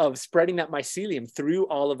role of spreading that mycelium through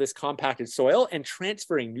all of this compacted soil and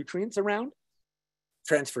transferring nutrients around,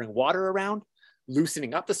 transferring water around,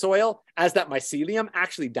 loosening up the soil. As that mycelium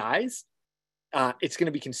actually dies, it's going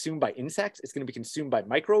to be consumed by insects. It's going to be consumed by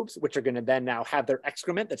microbes, which are going to then now have their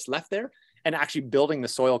excrement that's left there and actually building the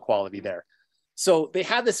soil quality there. So they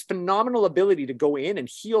have this phenomenal ability to go in and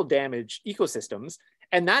heal damaged ecosystems.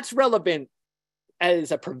 And that's relevant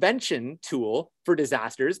as a prevention tool for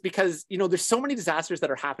disasters because, there's so many disasters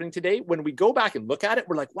that are happening today. When we go back and look at it,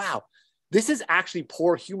 we're like, wow, this is actually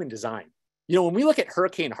poor human design. When we look at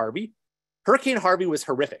Hurricane Harvey was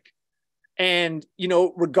horrific. And,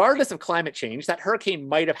 regardless of climate change, that hurricane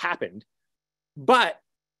might have happened. But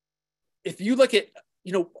if you look at,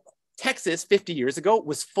 Texas 50 years ago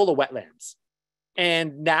was full of wetlands.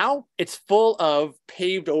 And now it's full of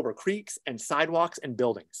paved over creeks and sidewalks and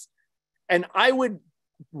buildings. And I would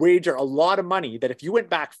wager a lot of money that if you went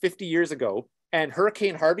back 50 years ago and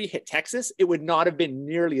Hurricane Harvey hit Texas, it would not have been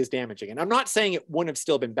nearly as damaging. And I'm not saying it wouldn't have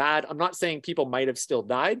still been bad. I'm not saying people might have still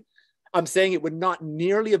died. I'm saying it would not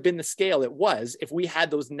nearly have been the scale it was if we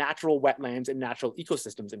had those natural wetlands and natural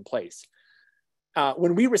ecosystems in place.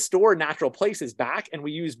 When we restore natural places back and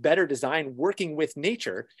we use better design working with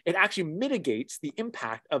nature, it actually mitigates the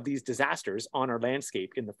impact of these disasters on our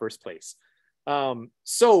landscape in the first place.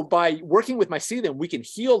 So by working with mycelium, we can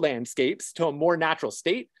heal landscapes to a more natural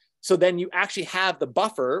state. So then you actually have the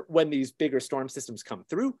buffer when these bigger storm systems come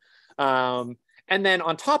through. And then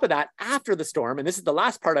on top of that, after the storm, and this is the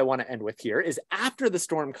last part I want to end with here, is after the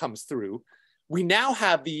storm comes through, we now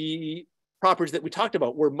have the properties that we talked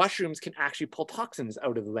about where mushrooms can actually pull toxins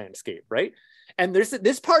out of the landscape, right? And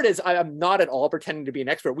this part is, I'm not at all pretending to be an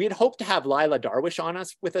expert. We had hoped to have Lila Darwish on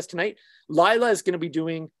with us tonight. Lila is going to be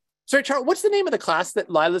doing, sorry, Charles, what's the name of the class that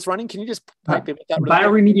Lila's running? Can you just type in that?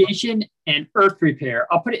 Bioremediation and earth repair.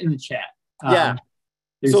 I'll put it in the chat. Yeah.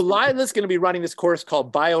 So Lila's going to be running this course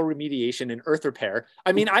called Bioremediation and Earth Repair.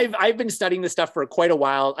 I mean, I've been studying this stuff for quite a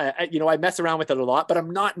while. I mess around with it a lot, but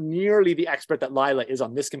I'm not nearly the expert that Lila is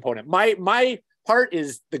on this component. My part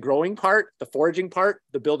is the growing part, the foraging part,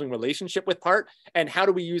 the building relationship with part, and how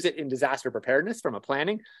do we use it in disaster preparedness from a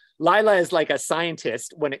planning. Lila is like a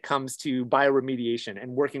scientist when it comes to bioremediation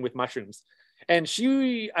and working with mushrooms. And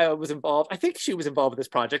she was involved, I think she was involved with this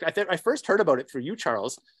project. I first heard about it through you,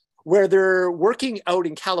 Charles, where they're working out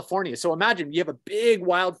in California. So imagine you have a big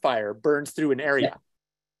wildfire burns through an area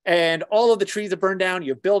and all of the trees are burned down,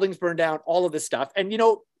 you have buildings burned down, all of this stuff. And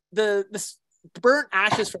the burnt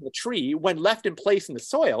ashes from the tree, when left in place in the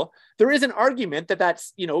soil, there is an argument that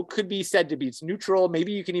that's, could be said to be it's neutral.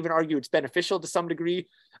 Maybe you can even argue it's beneficial to some degree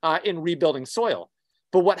in rebuilding soil.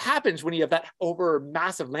 But what happens when you have that over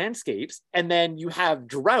massive landscapes and then you have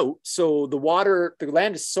drought? So the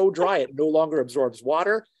land is so dry, it no longer absorbs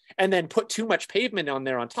water. And then put too much pavement on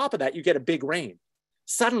there on top of that, you get a big rain.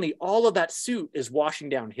 Suddenly, all of that soot is washing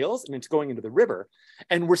down hills and it's going into the river.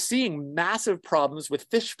 And we're seeing massive problems with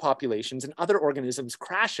fish populations and other organisms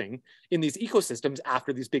crashing in these ecosystems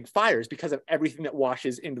after these big fires because of everything that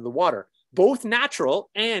washes into the water, both natural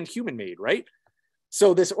and human-made, right?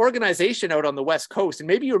 So this organization out on the West Coast, and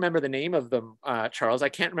maybe you remember the name of them, Charles, I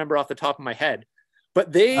can't remember off the top of my head,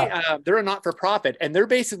 but they're a not-for-profit, and they're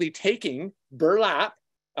basically taking burlap,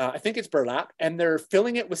 I think it's burlap, and they're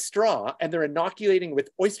filling it with straw and they're inoculating with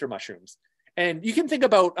oyster mushrooms. And you can think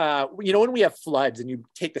about, when we have floods and you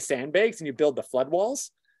take the sandbags and you build the flood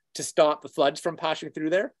walls to stop the floods from passing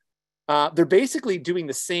through there, they're basically doing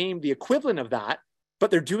the equivalent of that,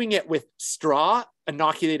 but they're doing it with straw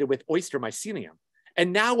inoculated with oyster mycelium.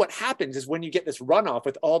 And now what happens is when you get this runoff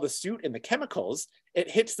with all the soot and the chemicals, it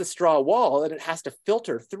hits the straw wall and it has to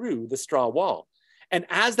filter through the straw wall. And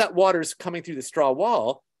as that water is coming through the straw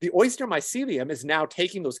wall, the oyster mycelium is now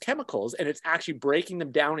taking those chemicals and it's actually breaking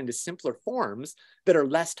them down into simpler forms that are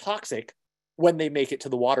less toxic when they make it to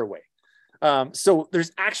the waterway. So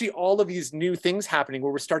there's actually all of these new things happening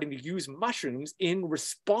where we're starting to use mushrooms in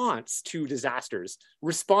response to disasters,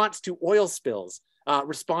 response to oil spills,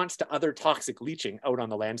 response to other toxic leaching out on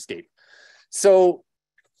the landscape. So,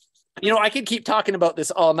 I could keep talking about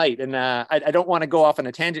this all night, and I don't want to go off on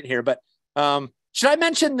a tangent here, but should I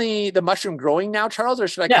mention the mushroom growing now, Charles, or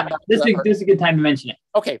should I come back? This is a good time to mention it.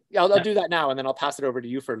 Okay, I'll do that now, and then I'll pass it over to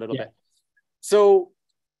you for a little bit. So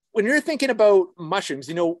when you're thinking about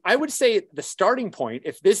mushrooms, I would say the starting point,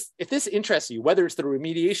 if this interests you, whether it's the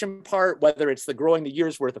remediation part, whether it's the growing the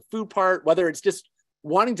year's worth of food part, whether it's just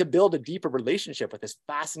wanting to build a deeper relationship with this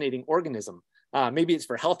fascinating organism, maybe it's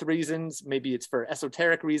for health reasons, maybe it's for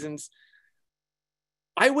esoteric reasons,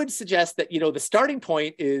 I would suggest that, the starting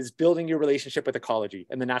point is building your relationship with ecology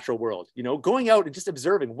and the natural world, going out and just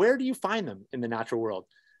observing, where do you find them in the natural world?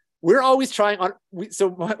 We're always trying on. So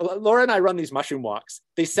Laura and I run these mushroom walks.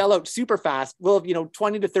 They sell out super fast. We'll have,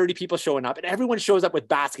 20 to 30 people showing up and everyone shows up with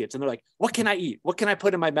baskets and they're like, what can I eat? What can I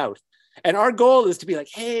put in my mouth? And our goal is to be like,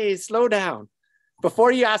 hey, slow down.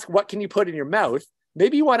 Before you ask, what can you put in your mouth?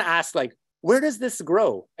 Maybe you want to ask, like, where does this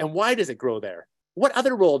grow? And why does it grow there? What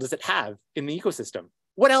other role does it have in the ecosystem?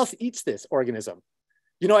 What else eats this organism?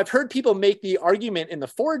 I've heard people make the argument in the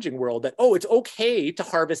foraging world that, it's okay to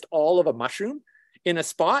harvest all of a mushroom in a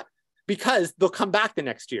spot because they'll come back the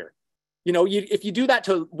next year. If you do that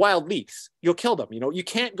to wild leeks, you'll kill them. You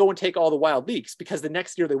can't go and take all the wild leeks because the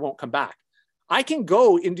next year they won't come back. I can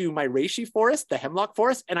go into my reishi forest, the hemlock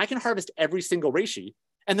forest, and I can harvest every single reishi,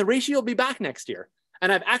 and the reishi will be back next year.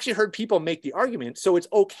 And I've actually heard people make the argument, so it's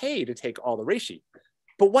okay to take all the reishi.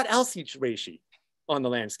 But what else eats reishi on the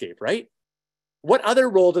landscape, right? What other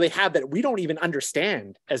role do they have that we don't even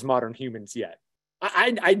understand as modern humans yet?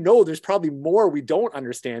 I know there's probably more we don't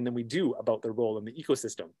understand than we do about their role in the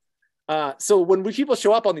ecosystem. So when people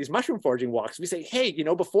show up on these mushroom foraging walks, we say, hey, you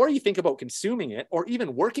know, before you think about consuming it or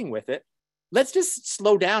even working with it, let's just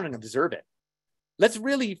slow down and observe it. Let's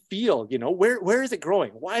really feel, you know, where is it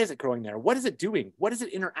growing? Why is it growing there? What is it doing? What is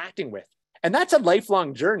it interacting with? And that's a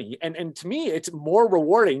lifelong journey. And to me, it's more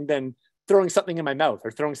rewarding than throwing something in my mouth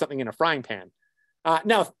or throwing something in a frying pan.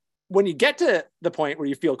 Now, when you get to the point where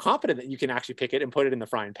you feel confident that you can actually pick it and put it in the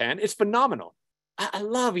frying pan, it's phenomenal. I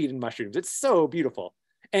love eating mushrooms. It's so beautiful.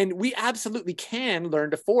 And we absolutely can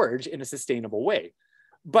learn to forage in a sustainable way.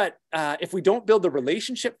 But if we don't build the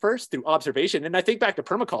relationship first through observation, and I think back to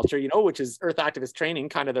permaculture, you know, which is earth activist training,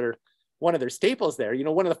 kind of one of their staples there, you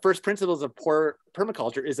know, one of the first principles of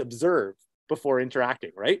permaculture is observe before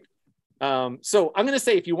interacting, right? So I'm going to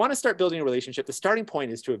say, if you want to start building a relationship, the starting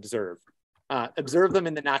point is to observe. Observe them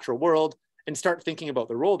in the natural world and start thinking about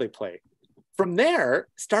the role they play. From there,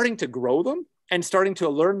 starting to grow them and starting to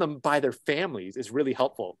learn them by their families is really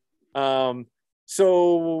helpful.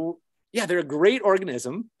 So yeah, they're a great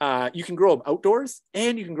organism. You can grow them outdoors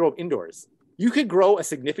and you can grow them indoors. You could grow a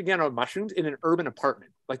significant amount of mushrooms in an urban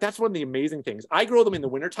apartment. Like, that's one of the amazing things. I grow them in the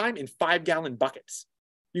wintertime in 5-gallon buckets.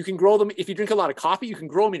 You can grow them, if you drink a lot of coffee, you can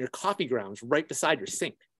grow them in your coffee grounds right beside your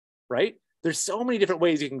sink, right? There's so many different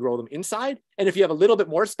ways you can grow them inside. And if you have a little bit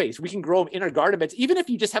more space, we can grow them in our garden beds. Even if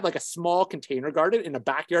you just have like a small container garden in a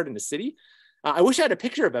backyard in the city. I wish I had a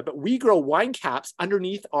picture of it, but we grow wine caps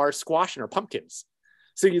underneath our squash and our pumpkins.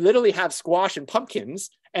 So you literally have squash and pumpkins,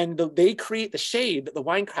 and they create the shade that the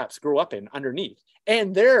wine caps grow up in underneath.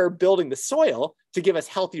 And they're building the soil to give us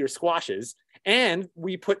healthier squashes. And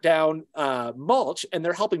we put down mulch, and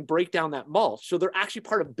they're helping break down that mulch. So they're actually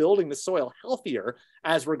part of building the soil healthier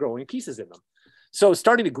as we're growing pieces in them. So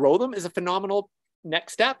starting to grow them is a phenomenal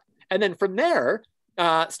next step. And then from there,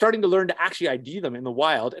 starting to learn to actually ID them in the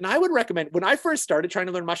wild. And I would recommend, when I first started trying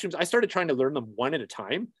to learn mushrooms, I started trying to learn them one at a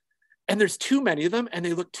time. And there's too many of them, and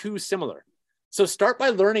they look too similar. So start by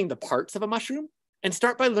learning the parts of a mushroom and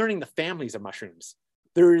start by learning the families of mushrooms.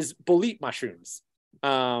 There's bolete mushrooms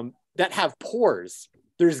that have pores.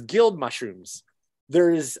 There's guild mushrooms.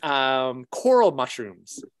 There's coral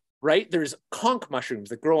mushrooms, right? There's conch mushrooms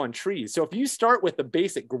that grow on trees. So if you start with the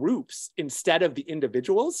basic groups instead of the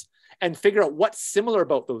individuals and figure out what's similar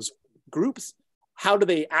about those groups, how do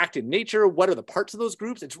they act in nature? What are the parts of those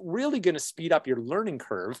groups? It's really going to speed up your learning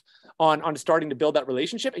curve on starting to build that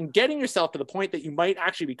relationship and getting yourself to the point that you might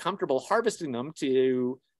actually be comfortable harvesting them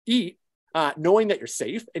to eat, knowing that you're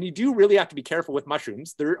safe. And you do really have to be careful with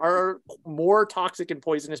mushrooms. There are more toxic and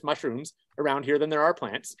poisonous mushrooms around here than there are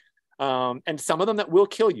plants. And some of them that will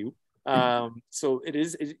kill you. So it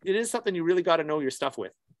is something you really got to know your stuff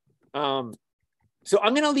with. So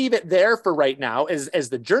I'm going to leave it there for right now as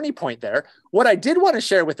the journey point there. What I did want to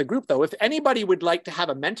share with the group, though, if anybody would like to have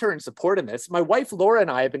a mentor and support in this, my wife, Laura,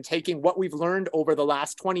 and I have been taking what we've learned over the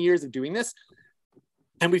last 20 years of doing this,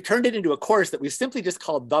 and we've turned it into a course that we've simply just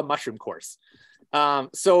called the Mushroom Course.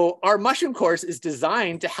 So our mushroom course is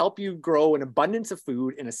designed to help you grow an abundance of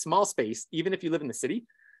food in a small space, even if you live in the city.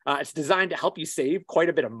 It's designed to help you save quite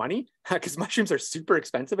a bit of money because mushrooms are super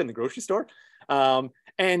expensive in the grocery store.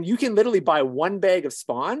 And you can literally buy one bag of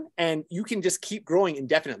spawn and you can just keep growing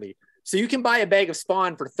indefinitely. So you can buy a bag of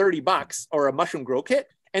spawn for $30 or a mushroom grow kit,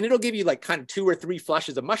 and it'll give you like kind of 2 or 3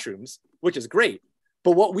 flushes of mushrooms, which is great.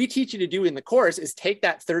 But what we teach you to do in the course is take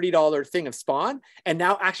that $30 thing of spawn and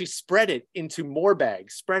now actually spread it into more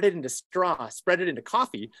bags, spread it into straw, spread it into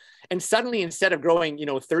coffee. And suddenly, instead of growing,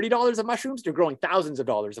 $30 of mushrooms, you're growing thousands of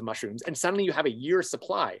dollars of mushrooms. And suddenly you have a year's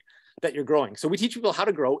supply that you're growing. So we teach people how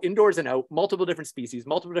to grow indoors and out, multiple different species,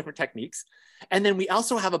 multiple different techniques. And then we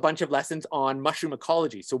also have a bunch of lessons on mushroom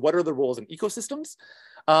ecology. So what are the roles in ecosystems?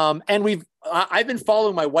 And I've been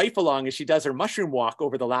following my wife along as she does her mushroom walk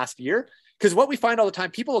over the last year. Because what we find all the time,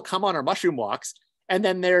 people will come on our mushroom walks and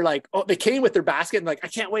then they're like, oh, they came with their basket and like, I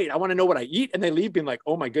can't wait. I want to know what I eat. And they leave being like,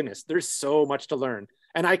 oh my goodness, there's so much to learn.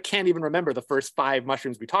 And I can't even remember the first 5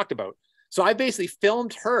 mushrooms we talked about. So I basically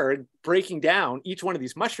filmed her breaking down each one of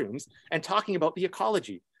these mushrooms and talking about the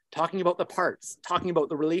ecology, talking about the parts, talking about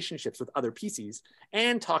the relationships with other species,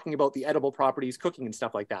 and talking about the edible properties, cooking and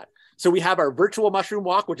stuff like that. So we have our virtual mushroom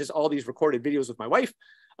walk, which is all these recorded videos with my wife.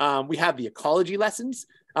 We have the ecology lessons.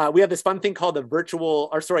 We have this fun thing called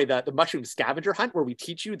the mushroom scavenger hunt, where we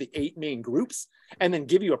teach you the 8 main groups and then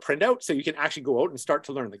give you a printout so you can actually go out and start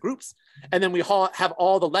to learn the groups. And then we have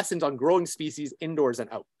all the lessons on growing species indoors and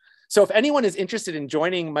out. So if anyone is interested in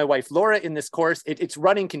joining my wife, Laura, in this course, it's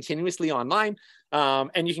running continuously online.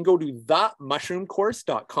 And you can go to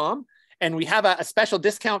themushroomcourse.com. And we have a special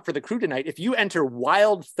discount for the crew tonight. If you enter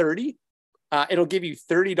WILD30, it'll give you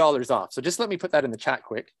 $30 off. So just let me put that in the chat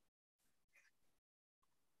quick.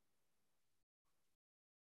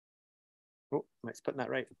 Oh, am I putting that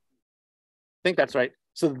right? I think that's right.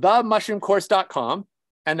 So themushroomcourse.com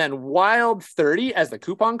and then wild30 as the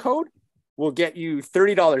coupon code will get you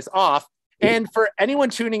 $30 off. And for anyone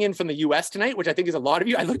tuning in from the US tonight, which I think is a lot of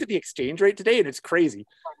you, I looked at the exchange rate today and it's crazy.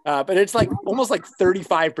 But it's like almost like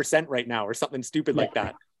 35% right now or something stupid like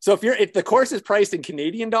that. So if the course is priced in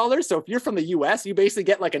Canadian dollars, so if you're from the US, you basically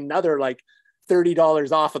get like another like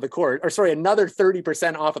 $30 off of the course, or sorry, another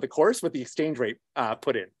 30% off of the course with the exchange rate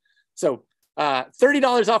put in. So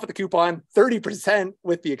 $30 off of the coupon, 30%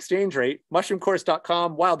 with the exchange rate,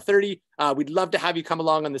 mushroomcourse.com, wild30. We'd love to have you come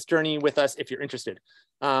along on this journey with us if you're interested.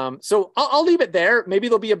 So I'll leave it there. Maybe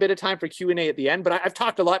there'll be a bit of time for Q&A at the end, but I've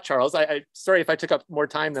talked a lot, Charles. I sorry if I took up more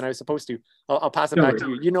time than I was supposed to. I'll pass it back to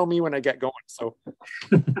you. You know me when I get going, so.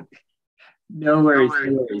 No worries,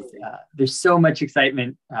 no worries. There's so much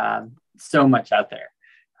excitement, so much out there.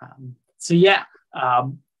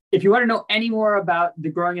 If you want to know any more about the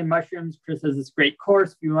growing in mushrooms, Chris has this great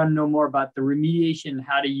course. If you want to know more about the remediation,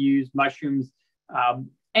 how to use mushrooms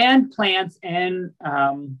and plants and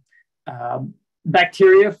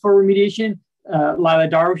bacteria for remediation, Lila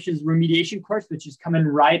Darwish's remediation course, which is coming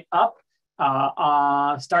right up,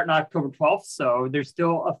 starting October 12th. So there's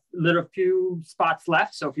still a few spots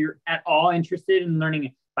left. So if you're at all interested in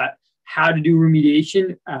learning about how to do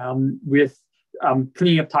remediation with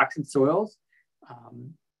cleaning up toxic soils,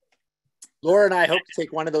 Laura and I hope to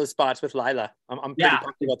take one of those spots with Lila. I'm pretty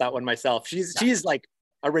pumped about that one myself. She's like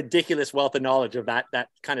a ridiculous wealth of knowledge of that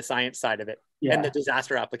kind of science side of it and the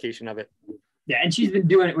disaster application of it. Yeah, and she's been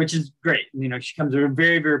doing it, which is great. You know, she comes with a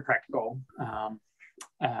very, very practical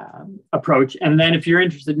approach. And then if you're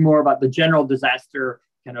interested more about the general disaster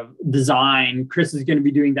kind of design, Chris is going to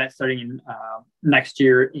be doing that starting in next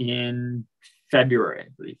year in February, I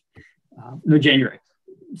believe. January.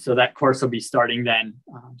 So that course will be starting then.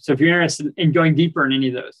 So if you're interested in going deeper in any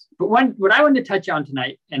of those. But what I wanted to touch on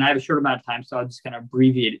tonight, and I have a short amount of time, so I'll just kind of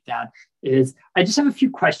abbreviate it down, is I just have a few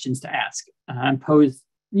questions to ask and pose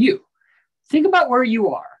you. Think about where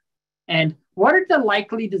you are and what are the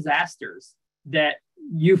likely disasters that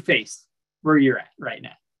you face where you're at right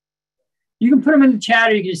now. You can put them in the chat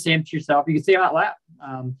or you can just say them to yourself. You can say them out loud.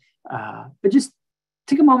 But just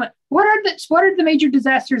take a moment. What are the major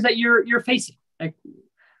disasters that you're facing? Like,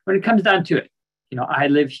 when it comes down to it, you know, I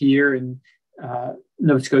live here in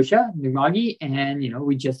Nova Scotia, Mi'kma'ki, and, you know,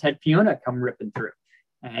 we just had Fiona come ripping through.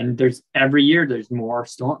 And every year there's more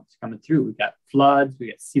storms coming through. We've got floods, we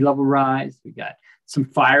got sea level rise, we got some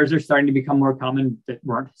fires are starting to become more common that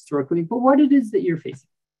weren't historically. But what it is that you're facing?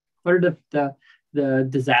 What are the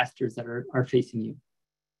disasters that are facing you?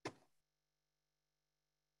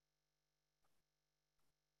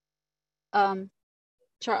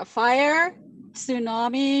 Fire,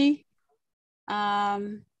 tsunami,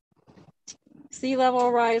 sea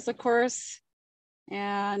level rise, of course,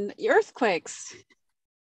 and earthquakes.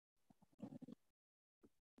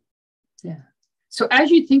 Yeah. So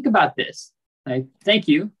as you think about this, thank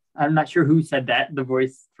you. I'm not sure who said that, the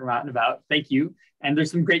voice from out and about. Thank you. And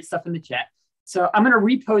there's some great stuff in the chat. So I'm going to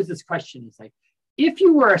repose this question. It's like, if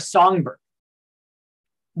you were a songbird,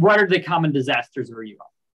 what are the common disasters where you are?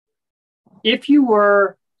 If you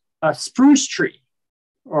were a spruce tree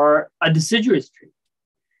or a deciduous tree,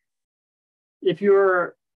 if you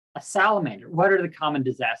were a salamander, what are the common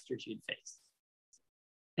disasters you'd face?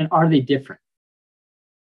 And are they different?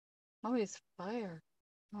 Always fire.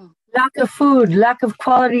 Oh. Lack of food, lack of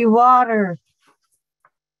quality water.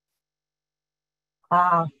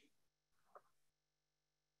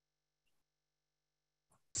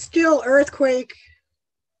 Still earthquake.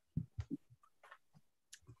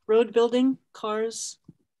 Road building, cars.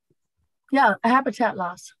 Yeah, a habitat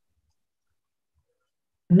loss.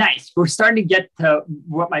 Nice. We're starting to get to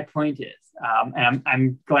what my point is. And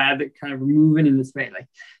I'm glad that kind of we're moving in this way. Like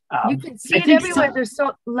you can see it everywhere. There's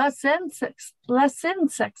so less insects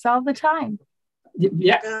all the time.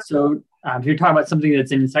 Yeah. So if you're talking about something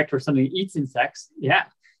that's an insect or something that eats insects, yeah.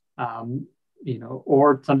 You know,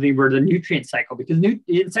 or something where the nutrient cycle, because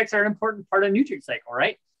insects are an important part of the nutrient cycle,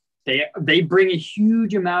 right? They bring a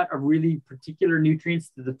huge amount of really particular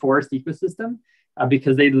nutrients to the forest ecosystem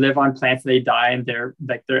because they live on plants, they die, and their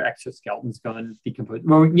exoskeletons go and decompose.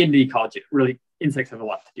 Well, we can get into ecology. Really, insects have a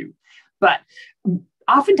lot to do. But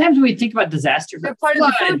oftentimes when we think about disasters, they're part of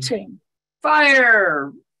the food chain.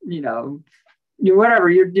 Fire,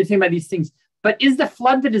 whatever, you're thinking about these things. But is the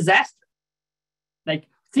flood the disaster? Like,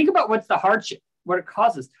 think about what's the hardship, what it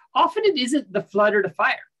causes. Often it isn't the flood or the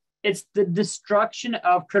fire. It's the destruction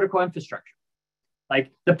of critical infrastructure. Like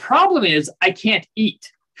the problem is I can't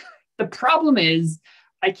eat. The problem is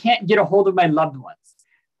I can't get a hold of my loved ones.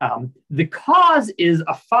 The cause is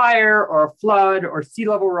a fire or a flood or sea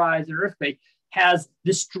level rise or earthquake has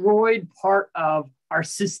destroyed part of our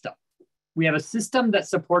system. We have a system that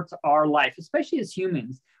supports our life, especially as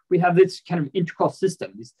humans. We have this kind of integral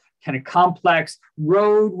system, these kind of complex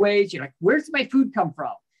roadways. You're like, where's my food come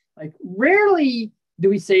from? Like rarely do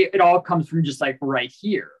we say it all comes from just like right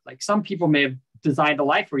here. Like some people may have designed a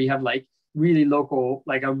life where you have like really local,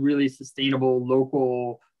 like a really sustainable,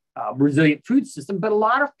 local, resilient food system, but a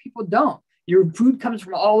lot of people don't. Your food comes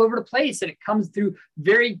from all over the place, and it comes through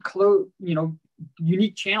very close,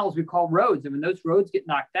 unique channels we call roads. And when those roads get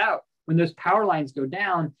knocked out, when those power lines go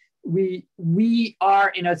down, we are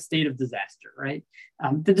in a state of disaster, right?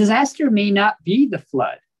 The disaster may not be the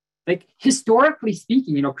flood. Like historically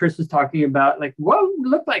speaking, Chris was talking about like what would it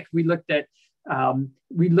look like if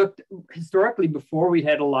we looked historically before we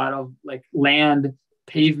had a lot of like land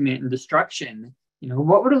pavement and destruction.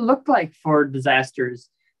 What would it look like for disasters?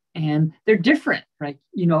 And they're different, right?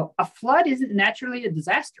 A flood isn't naturally a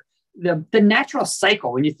disaster. The natural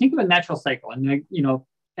cycle, when you think of a natural cycle, and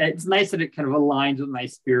it's nice that it kind of aligns with my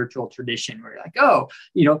spiritual tradition where you're like,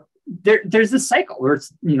 there's this cycle where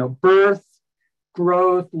it's, birth,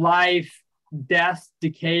 growth, life, death,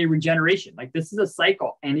 decay, regeneration. Like this is a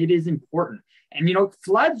cycle and it is important. And,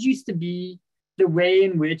 floods used to be the way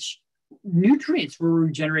in which nutrients were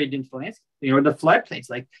regenerated into the landscape. The floodplains,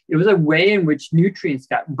 like it was a way in which nutrients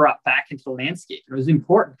got brought back into the landscape. It was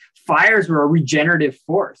important. Fires were a regenerative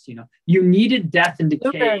force. You needed death and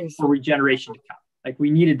decay for regeneration to come. Like we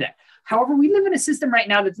needed that. However, we live in a system right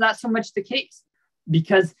now that's not so much the case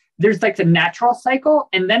because there's like the natural cycle.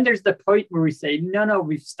 And then there's the point where we say, no,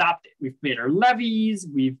 we've stopped it. We've made our levees.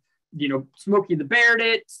 We've, Smokey the Beared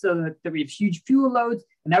it so that we have huge fuel loads.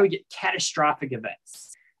 And now we get catastrophic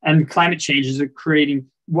events. And climate changes are creating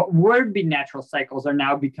what would be natural cycles are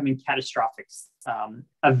now becoming catastrophic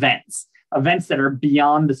events that are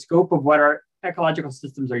beyond the scope of what our ecological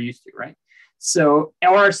systems are used to, right? So,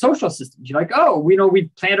 or our social systems, you're like, we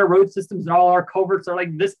planned our road systems and all our culverts are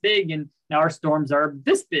like this big, and now our storms are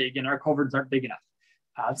this big and our culverts aren't big enough.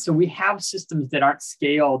 So we have systems that aren't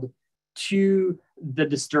scaled to the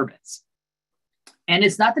disturbance. And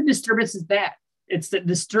it's not that disturbance is bad. It's the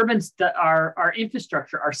disturbance that our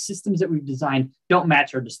infrastructure, our systems that we've designed don't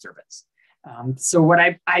match our disturbance. So what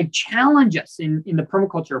I challenge us in the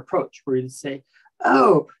permaculture approach, where you say,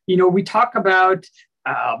 we talk about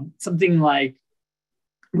something like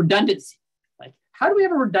redundancy. Like, how do we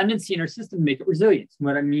have a redundancy in our system to make it resilient? And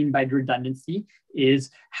what I mean by redundancy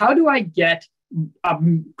is how do I get a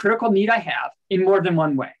critical need I have in more than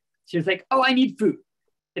one way? So it's like, I need food.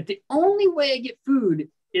 If the only way I get food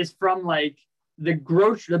is from like the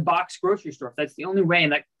box grocery store, if that's the only way,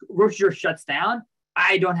 and that grocery store shuts down,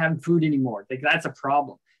 I don't have food anymore. Like that's a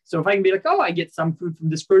problem. So if I can be like, I get some food from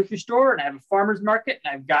this grocery store, and I have a farmer's market,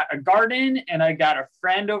 and I've got a garden, and I got a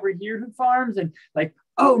friend over here who farms, and like,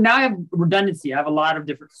 now I have redundancy. I have a lot of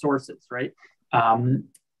different sources, right?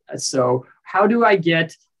 So how do I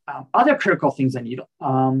get other critical things I need?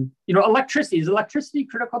 Electricity. Is electricity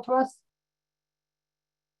critical to us?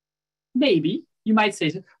 Maybe. You might say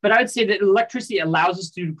so, but I would say that electricity allows us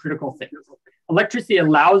to do critical things. Electricity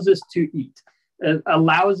allows us to eat. It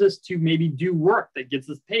allows us to maybe do work that gets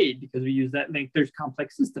us paid because we use that. Like there's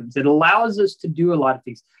complex systems. It allows us to do a lot of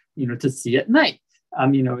things, to see at night.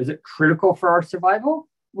 Is it critical for our survival?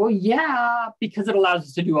 Well, yeah, because it allows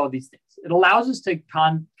us to do all these things. It allows us to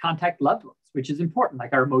contact loved ones, which is important,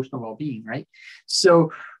 like our emotional well-being, right?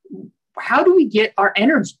 So how do we get our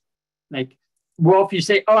energy? Like, well, if you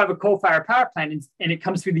say, I have a coal-fired power plant and it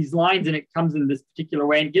comes through these lines and it comes in this particular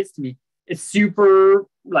way and it gets to me, it's super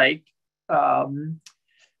like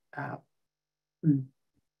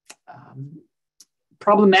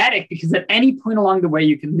problematic because at any point along the way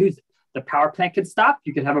you can lose it. The power plant could stop.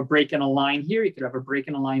 You could have a break in a line here. You could have a break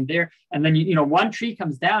in a line there. And then, one tree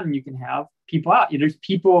comes down and you can have people out. There's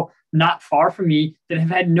people not far from me that have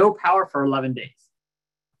had no power for 11 days.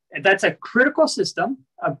 And that's a critical system,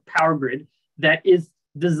 a power grid that is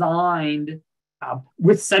designed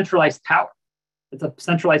with centralized power. It's a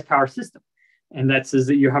centralized power system. And that says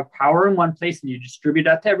that you have power in one place and you distribute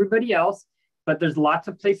that to everybody else. But there's lots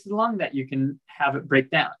of places along that you can have it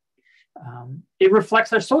break down. It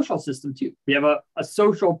reflects our social system too. We have a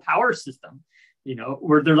social power system,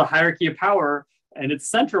 where there's a hierarchy of power and it's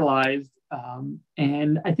centralized.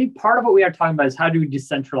 And I think part of what we are talking about is how do we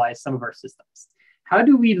decentralize some of our systems? How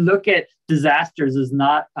do we look at disasters as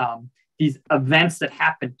not these events that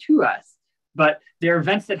happen to us, but they're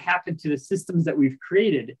events that happen to the systems that we've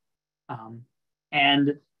created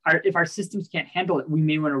And if our systems can't handle it, we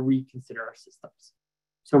may want to reconsider our systems.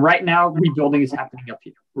 So right now, rebuilding is happening up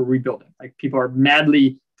here. We're rebuilding. Like people are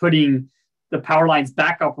madly putting the power lines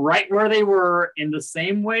back up right where they were in the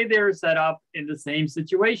same way they were set up in the same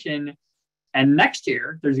situation. And next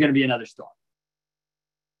year, there's going to be another storm.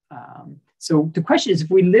 So the question is, if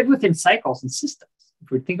we live within cycles and systems, if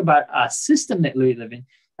we think about a system that we live in,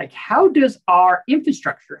 like how does our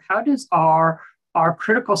infrastructure, how does our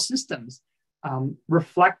critical systems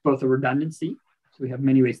reflect both a redundancy? So we have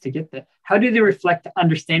many ways to get that. How do they reflect the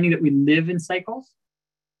understanding that we live in cycles?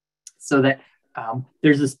 So that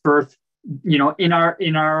there's this birth, in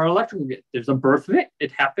our electrical grid, there's a birth of it.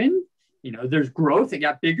 It happened. There's growth. It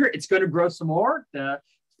got bigger. It's going to grow some more.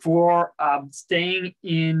 For staying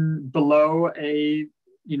in below a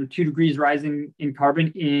 2 degrees rising in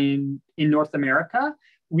carbon in North America,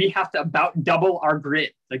 we have to about double our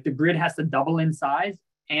grid. Like the grid has to double in size,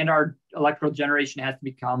 and our electrical generation has to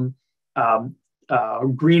become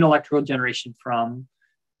green electrical generation from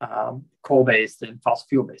coal-based and fossil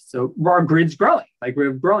fuel-based. So our grid's growing, like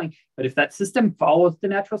we're growing. But if that system follows the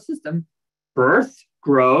natural system, birth,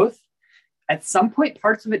 growth, at some point,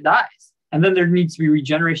 parts of it dies. And then there needs to be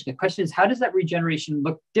regeneration. The question is, how does that regeneration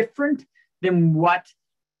look different than what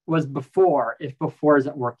was before, if before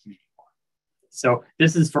isn't working anymore? So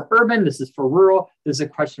this is for urban, this is for rural, this is a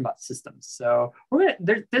question about systems. So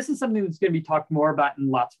this is something that's going to be talked more about in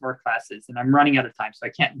lots of our classes, and I'm running out of time, so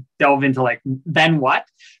I can't delve into like, then what?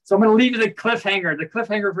 So I'm going to leave you the cliffhanger. The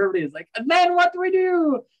cliffhanger for everybody is like, and then what do we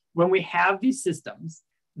do? When we have these systems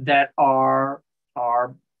that are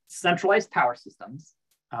centralized power systems,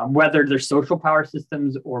 whether they're social power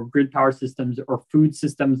systems or grid power systems or food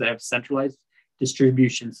systems that have centralized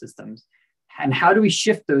distribution systems. And how do we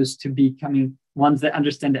shift those to becoming ones that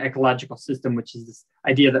understand the ecological system, which is this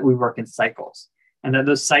idea that we work in cycles and that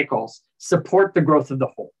those cycles support the growth of the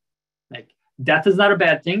whole. Like death is not a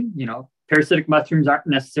bad thing. Parasitic mushrooms aren't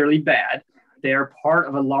necessarily bad. They are part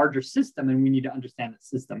of a larger system, and we need to understand the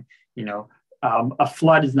system. A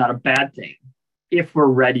flood is not a bad thing if we're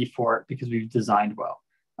ready for it because we've designed well,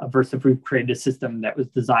 versus if we've created a system that was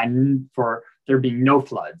designed for there being no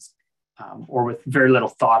floods, or with very little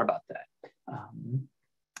thought about that.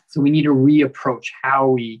 So we need to reapproach how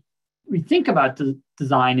we think about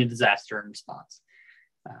design and disaster and response.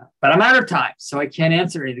 But I'm out of time, so I can't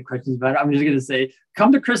answer any of the questions, but I'm just going to say,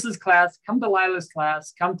 come to Chris's class, come to Lila's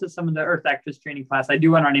class, come to some of the Earth Activist training class. I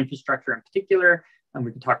do one on infrastructure in particular, and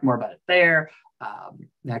we can talk more about it there.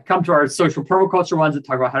 Come to our social permaculture ones that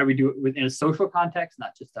talk about how do we do it within a social context,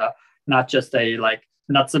 not just a like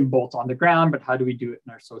nuts and bolts on the ground, but how do we do it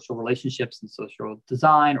in our social relationships and social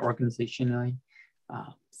design organizationally.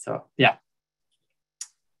 I'm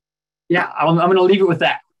going to leave it with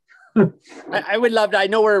that. I would love to, I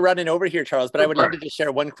know we're running over here, Charles, but I would love to just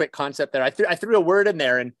share one quick concept there. I threw a word in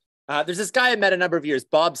there, and there's this guy I met a number of years,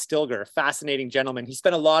 Bob Stilger, a fascinating gentleman. He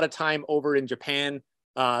spent a lot of time over in Japan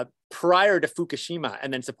prior to Fukushima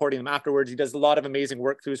and then supporting them afterwards. He does a lot of amazing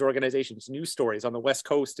work through his organization's news stories on the West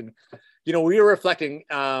Coast. And, we were reflecting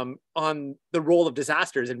on the role of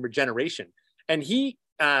disasters in regeneration. And he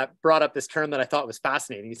brought up this term that I thought was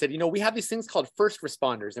fascinating. He said, we have these things called first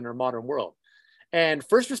responders in our modern world. And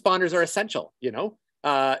first responders are essential.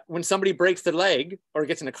 When somebody breaks their leg or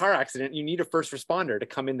gets in a car accident, you need a first responder to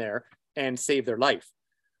come in there and save their life.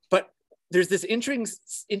 But there's this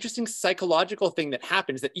interesting psychological thing that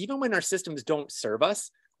happens that even when our systems don't serve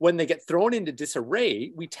us, when they get thrown into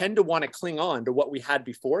disarray, we tend to want to cling on to what we had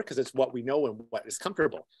before because it's what we know and what is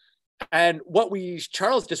comfortable. And what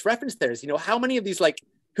Charles just referenced there is, how many of these, like,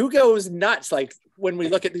 who goes nuts, like when we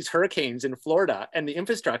look at these hurricanes in Florida and the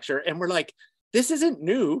infrastructure, and we're like, this isn't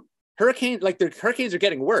new. The hurricanes are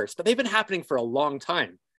getting worse, but they've been happening for a long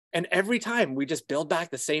time. And every time we just build back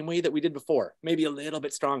the same way that we did before, maybe a little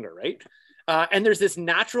bit stronger, right? And there's this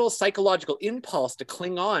natural psychological impulse to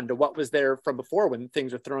cling on to what was there from before when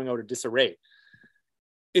things are throwing out of disarray.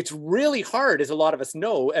 It's really hard, as a lot of us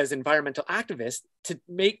know, as environmental activists, to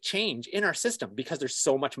make change in our system because there's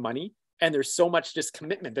so much money and there's so much just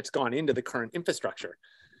commitment that's gone into the current infrastructure.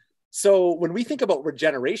 So when we think about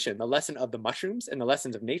regeneration, the lesson of the mushrooms and the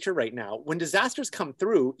lessons of nature right now, when disasters come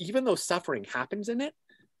through, even though suffering happens in it,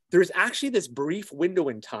 there's actually this brief window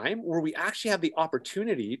in time where we actually have the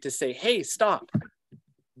opportunity to say, hey, stop.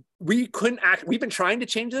 We've been trying to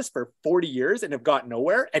change this for 40 years and have got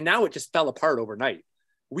nowhere. And now it just fell apart overnight.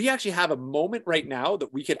 We actually have a moment right now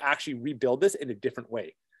that we could actually rebuild this in a different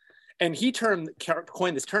way. And he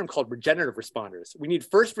coined this term called regenerative responders. We need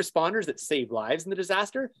first responders that save lives in the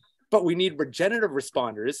disaster, but we need regenerative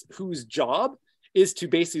responders whose job is to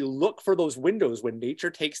basically look for those windows when nature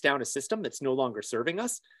takes down a system that's no longer serving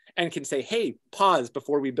us and can say, hey, pause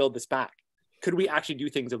before we build this back. Could we actually do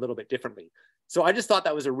things a little bit differently? So I just thought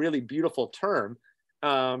that was a really beautiful term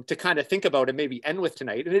to kind of think about and maybe end with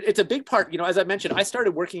tonight. And it's a big part, you know, as I mentioned, I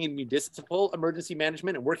started working in municipal emergency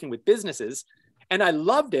management and working with businesses, and I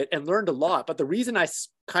loved it and learned a lot. But the reason I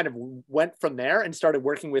kind of went from there and started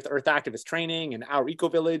working with Earth Activist Training and Our Eco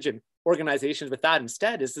Village and organizations with that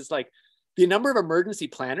instead is just like the number of emergency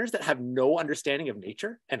planners that have no understanding of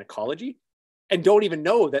nature and ecology and don't even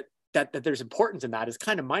know that there's importance in that is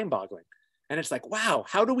kind of mind-boggling. And it's like, wow,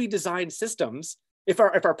 how do we design systems? If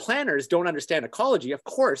our planners don't understand ecology, of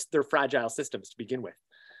course, they're fragile systems to begin with.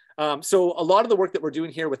 So a lot of the work that we're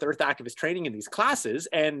doing here with Earth Activist Training in these classes,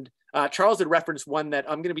 and Charles had referenced one that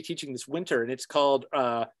I'm going to be teaching this winter, and it's called,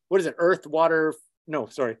 what is it? Earth, water, no,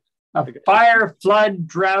 sorry. Fire, flood,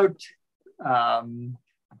 drought,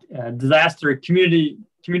 disaster, community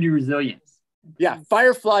resilience. Yeah,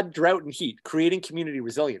 fire, flood, drought, and heat, creating community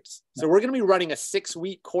resilience. So we're going to be running a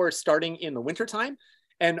 6-week course starting in the wintertime,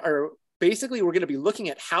 and basically we're going to be looking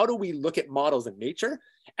at how do we look at models in nature,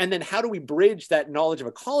 and then how do we bridge that knowledge of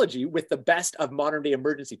ecology with the best of modern day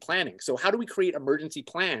emergency planning. So how do we create emergency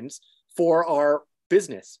plans for our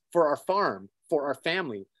business, for our farm, for our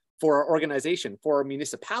family, for our organization, for our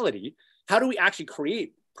municipality? How do we actually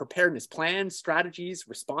create preparedness plans, strategies,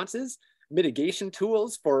 responses, mitigation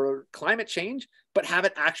tools for climate change, but have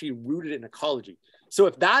it actually rooted in ecology? So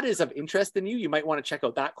if that is of interest in you, you might want to check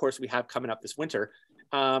out that course we have coming up this winter.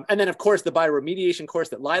 And then of course, the bioremediation course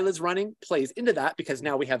that Lila's running plays into that, because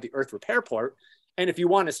now we have the Earth Repair Port. And if you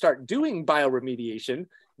want to start doing bioremediation,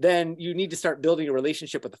 then you need to start building a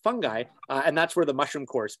relationship with the fungi. And that's where the mushroom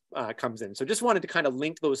course comes in. So just wanted to kind of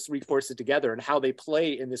link those 3 courses together and how they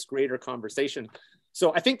play in this greater conversation.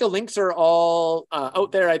 So I think the links are all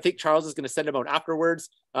out there. I think Charles is going to send them out afterwards.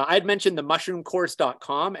 I had mentioned the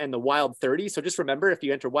mushroomcourse.com and the Wild 30. So just remember, if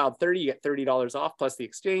you enter Wild 30, you get $30 off plus the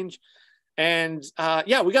exchange. And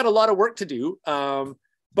yeah, we got a lot of work to do.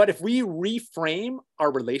 But if we reframe our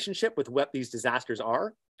relationship with what these disasters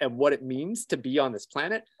are and what it means to be on this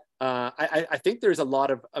planet, I think there's a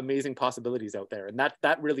lot of amazing possibilities out there. And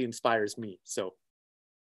that really inspires me. So.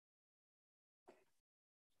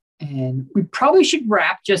 And we probably should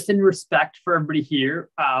wrap just in respect for everybody here.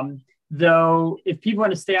 Though, if people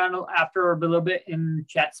want to stay on after a little bit and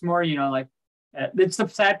chat some more, you know, like it's the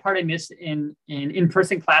sad part I miss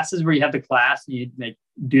in-person classes where you have the class, and you like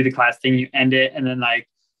do the class thing, you end it, and then like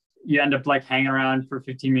you end up like hanging around for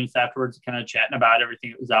 15 minutes afterwards, kind of chatting about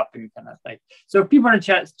everything that was up and kind of like. So if people want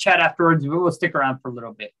to chat afterwards, we'll stick around for a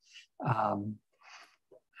little bit.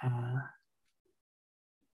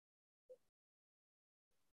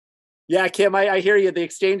 Yeah, Kim, I hear you. The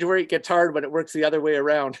exchange rate gets hard when it works the other way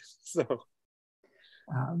around. So,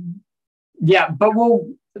 yeah, but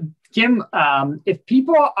Kim, if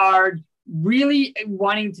people are really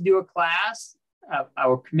wanting to do a class, I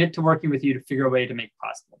will commit to working with you to figure a way to make it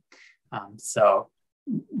possible. So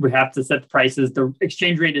we have to set the prices. The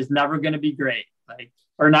exchange rate is never going to be great,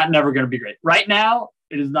 or not never going to be great. Right now,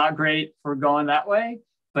 it is not great for going that way.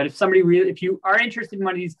 But if you are interested in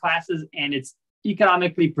one of these classes and it's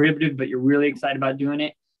economically prohibitive, but you're really excited about doing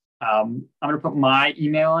it, I'm going to put my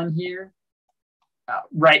email in here.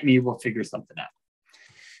 Write me, we'll figure something out.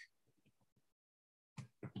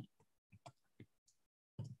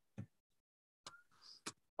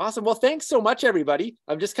 Awesome. Well, thanks so much, everybody.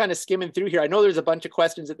 I'm just kind of skimming through here. I know there's a bunch of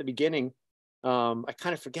questions at the beginning. I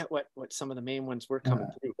kind of forget what some of the main ones were coming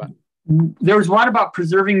through. But there was one about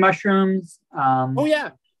preserving mushrooms. Oh, yeah.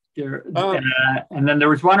 And then there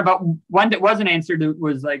was one that wasn't answered. It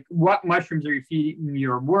was like, what mushrooms are you feeding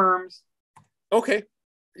your worms? Okay.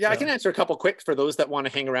 Yeah, so I can answer a couple quick for those that want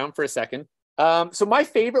to hang around for a second. So my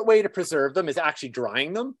favorite way to preserve them is actually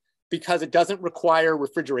drying them, because it doesn't require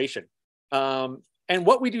refrigeration. And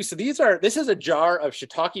what we do, so this is a jar of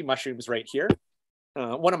shiitake mushrooms right here.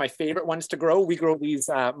 One of my favorite ones to grow. We grow these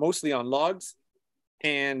mostly on logs.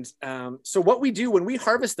 And so what we do when we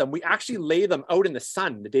harvest them, we actually lay them out in the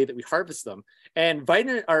sun the day that we harvest them. And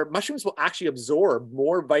our mushrooms will actually absorb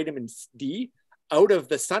more vitamin D out of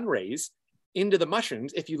the sun rays into the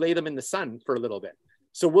mushrooms if you lay them in the sun for a little bit.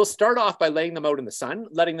 So we'll start off by laying them out in the sun,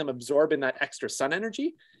 letting them absorb in that extra sun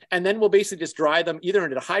energy. And then we'll basically just dry them either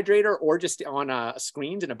into a hydrator or just on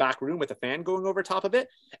screens in a back room with a fan going over top of it.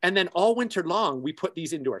 And then all winter long, we put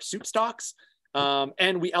these into our soup stocks.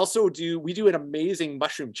 And we also do an amazing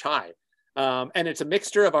mushroom chai. And it's a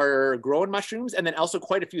mixture of our grown mushrooms and then also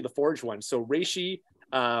quite a few of the foraged ones. So reishi,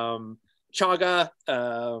 chaga,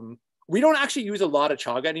 we don't actually use a lot of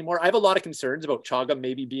chaga anymore. I have a lot of concerns about chaga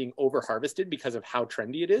maybe being over harvested because of how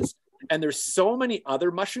trendy it is. And there's so many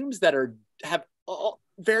other mushrooms that have all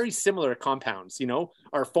very similar compounds, you know,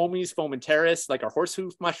 our foamies, fomenteris, like our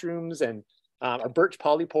horsehoof mushrooms, and our birch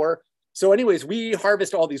polypore. So anyways, we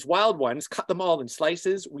harvest all these wild ones, cut them all in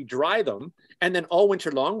slices, we dry them, and then all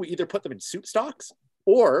winter long, we either put them in soup stocks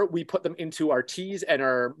or we put them into our teas and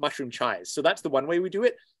our mushroom chais. So that's the one way we do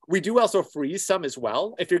it. We do also freeze some as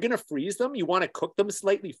well. If you're going to freeze them, you want to cook them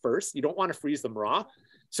slightly first. You don't want to freeze them raw.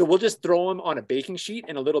 So we'll just throw them on a baking sheet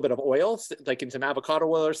and a little bit of oil, like in some avocado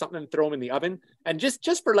oil or something, and throw them in the oven. And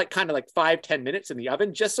just for like kind of like 5-10 minutes in the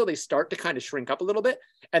oven, just so they start to kind of shrink up a little bit.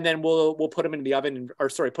 And then we'll put them in the oven,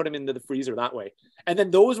 put them into the freezer that way. And then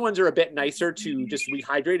those ones are a bit nicer to just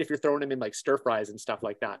rehydrate if you're throwing them in like stir fries and stuff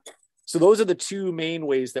like that. So those are the two main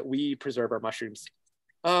ways that we preserve our mushrooms.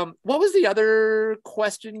 What was the other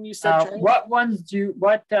question you said, Charles? What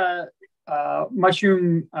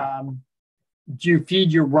mushroom do you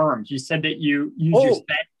feed your worms? You said that you use your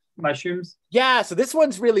spent mushrooms. Yeah, so this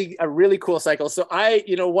one's really a really cool cycle. So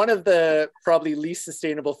one of the probably least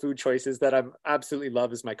sustainable food choices that I absolutely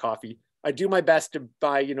love is my coffee. I do my best to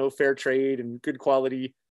buy, fair trade and good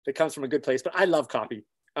quality that comes from a good place, but I love coffee.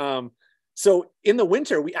 So in the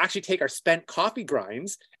winter, we actually take our spent coffee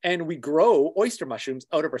grinds and we grow oyster mushrooms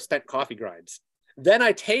out of our spent coffee grinds. Then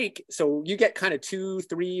so you get kind of 2,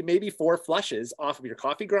 3, maybe 4 flushes off of your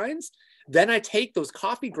coffee grinds. Then I take those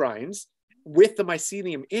coffee grinds with the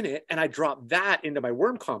mycelium in it and I drop that into my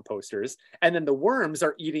worm composters. And then the worms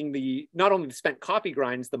are eating not only the spent coffee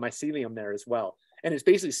grinds, the mycelium there as well. And it's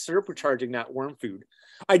basically supercharging that worm food.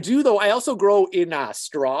 I also grow in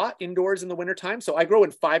straw indoors in the wintertime. So I grow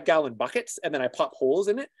in 5-gallon buckets and then I pop holes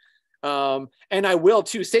in it. And I will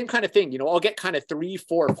too, same kind of thing, I'll get kind of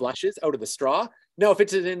 3-4 flushes out of the straw. Now, if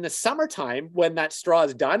it's in the summertime, when that straw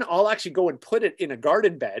is done, I'll actually go and put it in a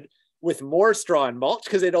garden bed with more straw and mulch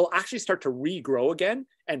because it'll actually start to regrow again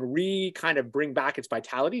and kind of bring back its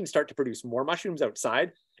vitality and start to produce more mushrooms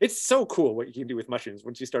outside. It's so cool what you can do with mushrooms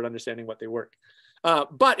once you start understanding what they work.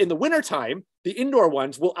 But in the wintertime, the indoor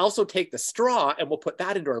ones will also take the straw and we'll put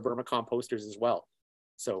that into our vermicomposters as well.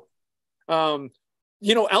 So,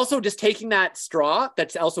 also just taking that straw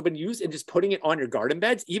that's also been used and just putting it on your garden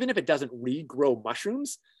beds, even if it doesn't regrow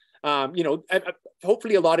mushrooms.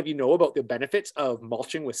 Hopefully a lot of you know about the benefits of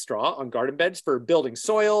mulching with straw on garden beds for building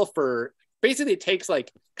soil, basically it takes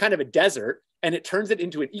like kind of a desert and it turns it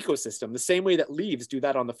into an ecosystem the same way that leaves do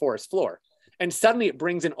that on the forest floor. And suddenly it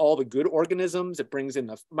brings in all the good organisms, it brings in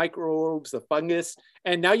the microbes, the fungus,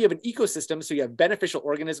 and now you have an ecosystem. So you have beneficial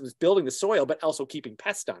organisms building the soil, but also keeping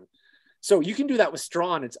pests down. So you can do that with straw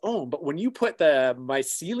on its own, but when you put the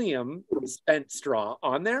mycelium spent straw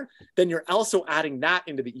on there, then you're also adding that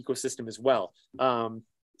into the ecosystem as well.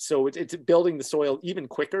 So it's building the soil even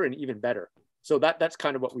quicker and even better. So that's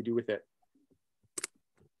kind of what we do with it.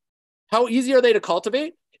 How easy are they to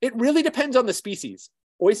cultivate? It really depends on the species.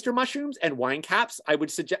 Oyster mushrooms and wine caps, I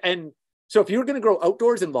would suggest. And so if you're going to grow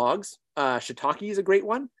outdoors in logs, shiitake is a great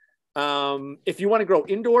one. If you want to grow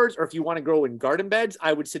indoors or if you want to grow in garden beds,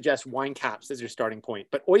 I would suggest wine caps as your starting point.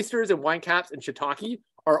 But oysters and wine caps and shiitake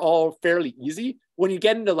are all fairly easy. When you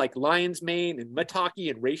get into like lion's mane and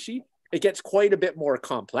maitake and reishi, it gets quite a bit more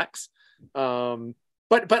complex.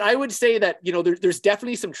 But I would say that, there's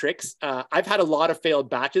definitely some tricks. I've had a lot of failed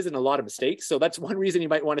batches and a lot of mistakes. So that's one reason you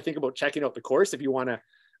might want to think about checking out the course if you want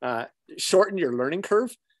to shorten your learning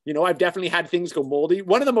curve. I've definitely had things go moldy.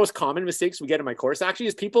 One of the most common mistakes we get in my course actually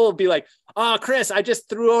is people will be like, "Oh, Chris, I just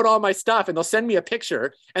threw out all my stuff," and they'll send me a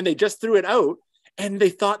picture and they just threw it out and they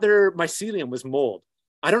thought their mycelium was mold.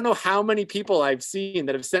 I don't know how many people I've seen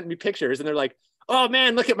that have sent me pictures and they're like, "Oh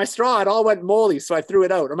man, look at my straw. It all went moldy, so I threw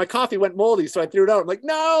it out." Or my coffee went moldy, so I threw it out. I'm like,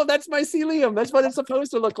 "No, that's mycelium. That's what it's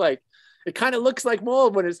supposed to look like." It kind of looks like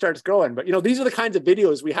mold when it starts growing. But, these are the kinds of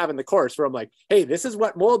videos we have in the course where I'm like, hey, this is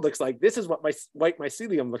what mold looks like. This is what my white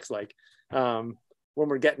mycelium looks like when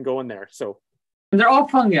we're getting going there. So and they're all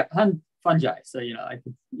fungi. So,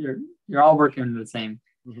 you're all working in the same.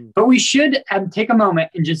 Mm-hmm. But we should take a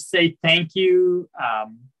moment and just say thank you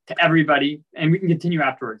to everybody. And we can continue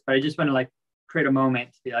afterwards. But I just want to create a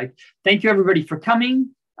moment to be like, thank you everybody for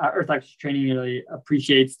coming. Earth Access Training really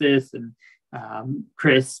appreciates this, and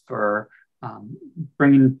Chris for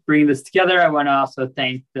bringing this together. I want to also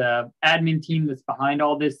thank the admin team that's behind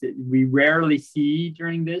all this that we rarely see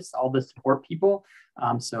during this, all the support people.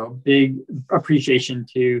 So big appreciation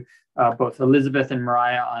to both Elizabeth and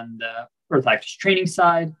Mariah on the Earth Access Training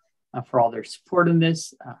side for all their support in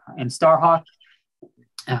this, and Starhawk.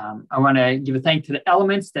 I want to give a thank to the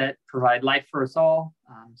elements that provide life for us all.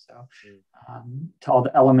 To all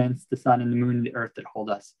the elements, the sun and the moon and the earth that hold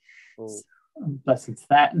us. So, blessings to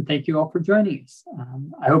that, and thank you all for joining us.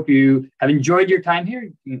 I hope you have enjoyed your time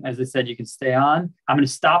here. As I said, you can stay on. I'm going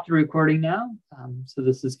to stop the recording now. So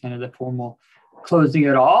this is kind of the formal closing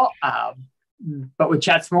it all. But we'll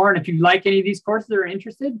chat some more. And if you like any of these courses or are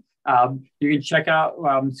interested, you can check out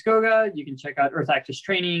Muskoga. You can check out Earth Access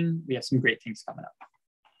Training. We have some great things coming up.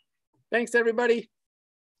 Thanks, everybody.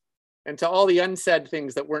 And to all the unsaid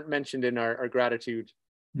things that weren't mentioned in our gratitude.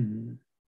 Mm-hmm.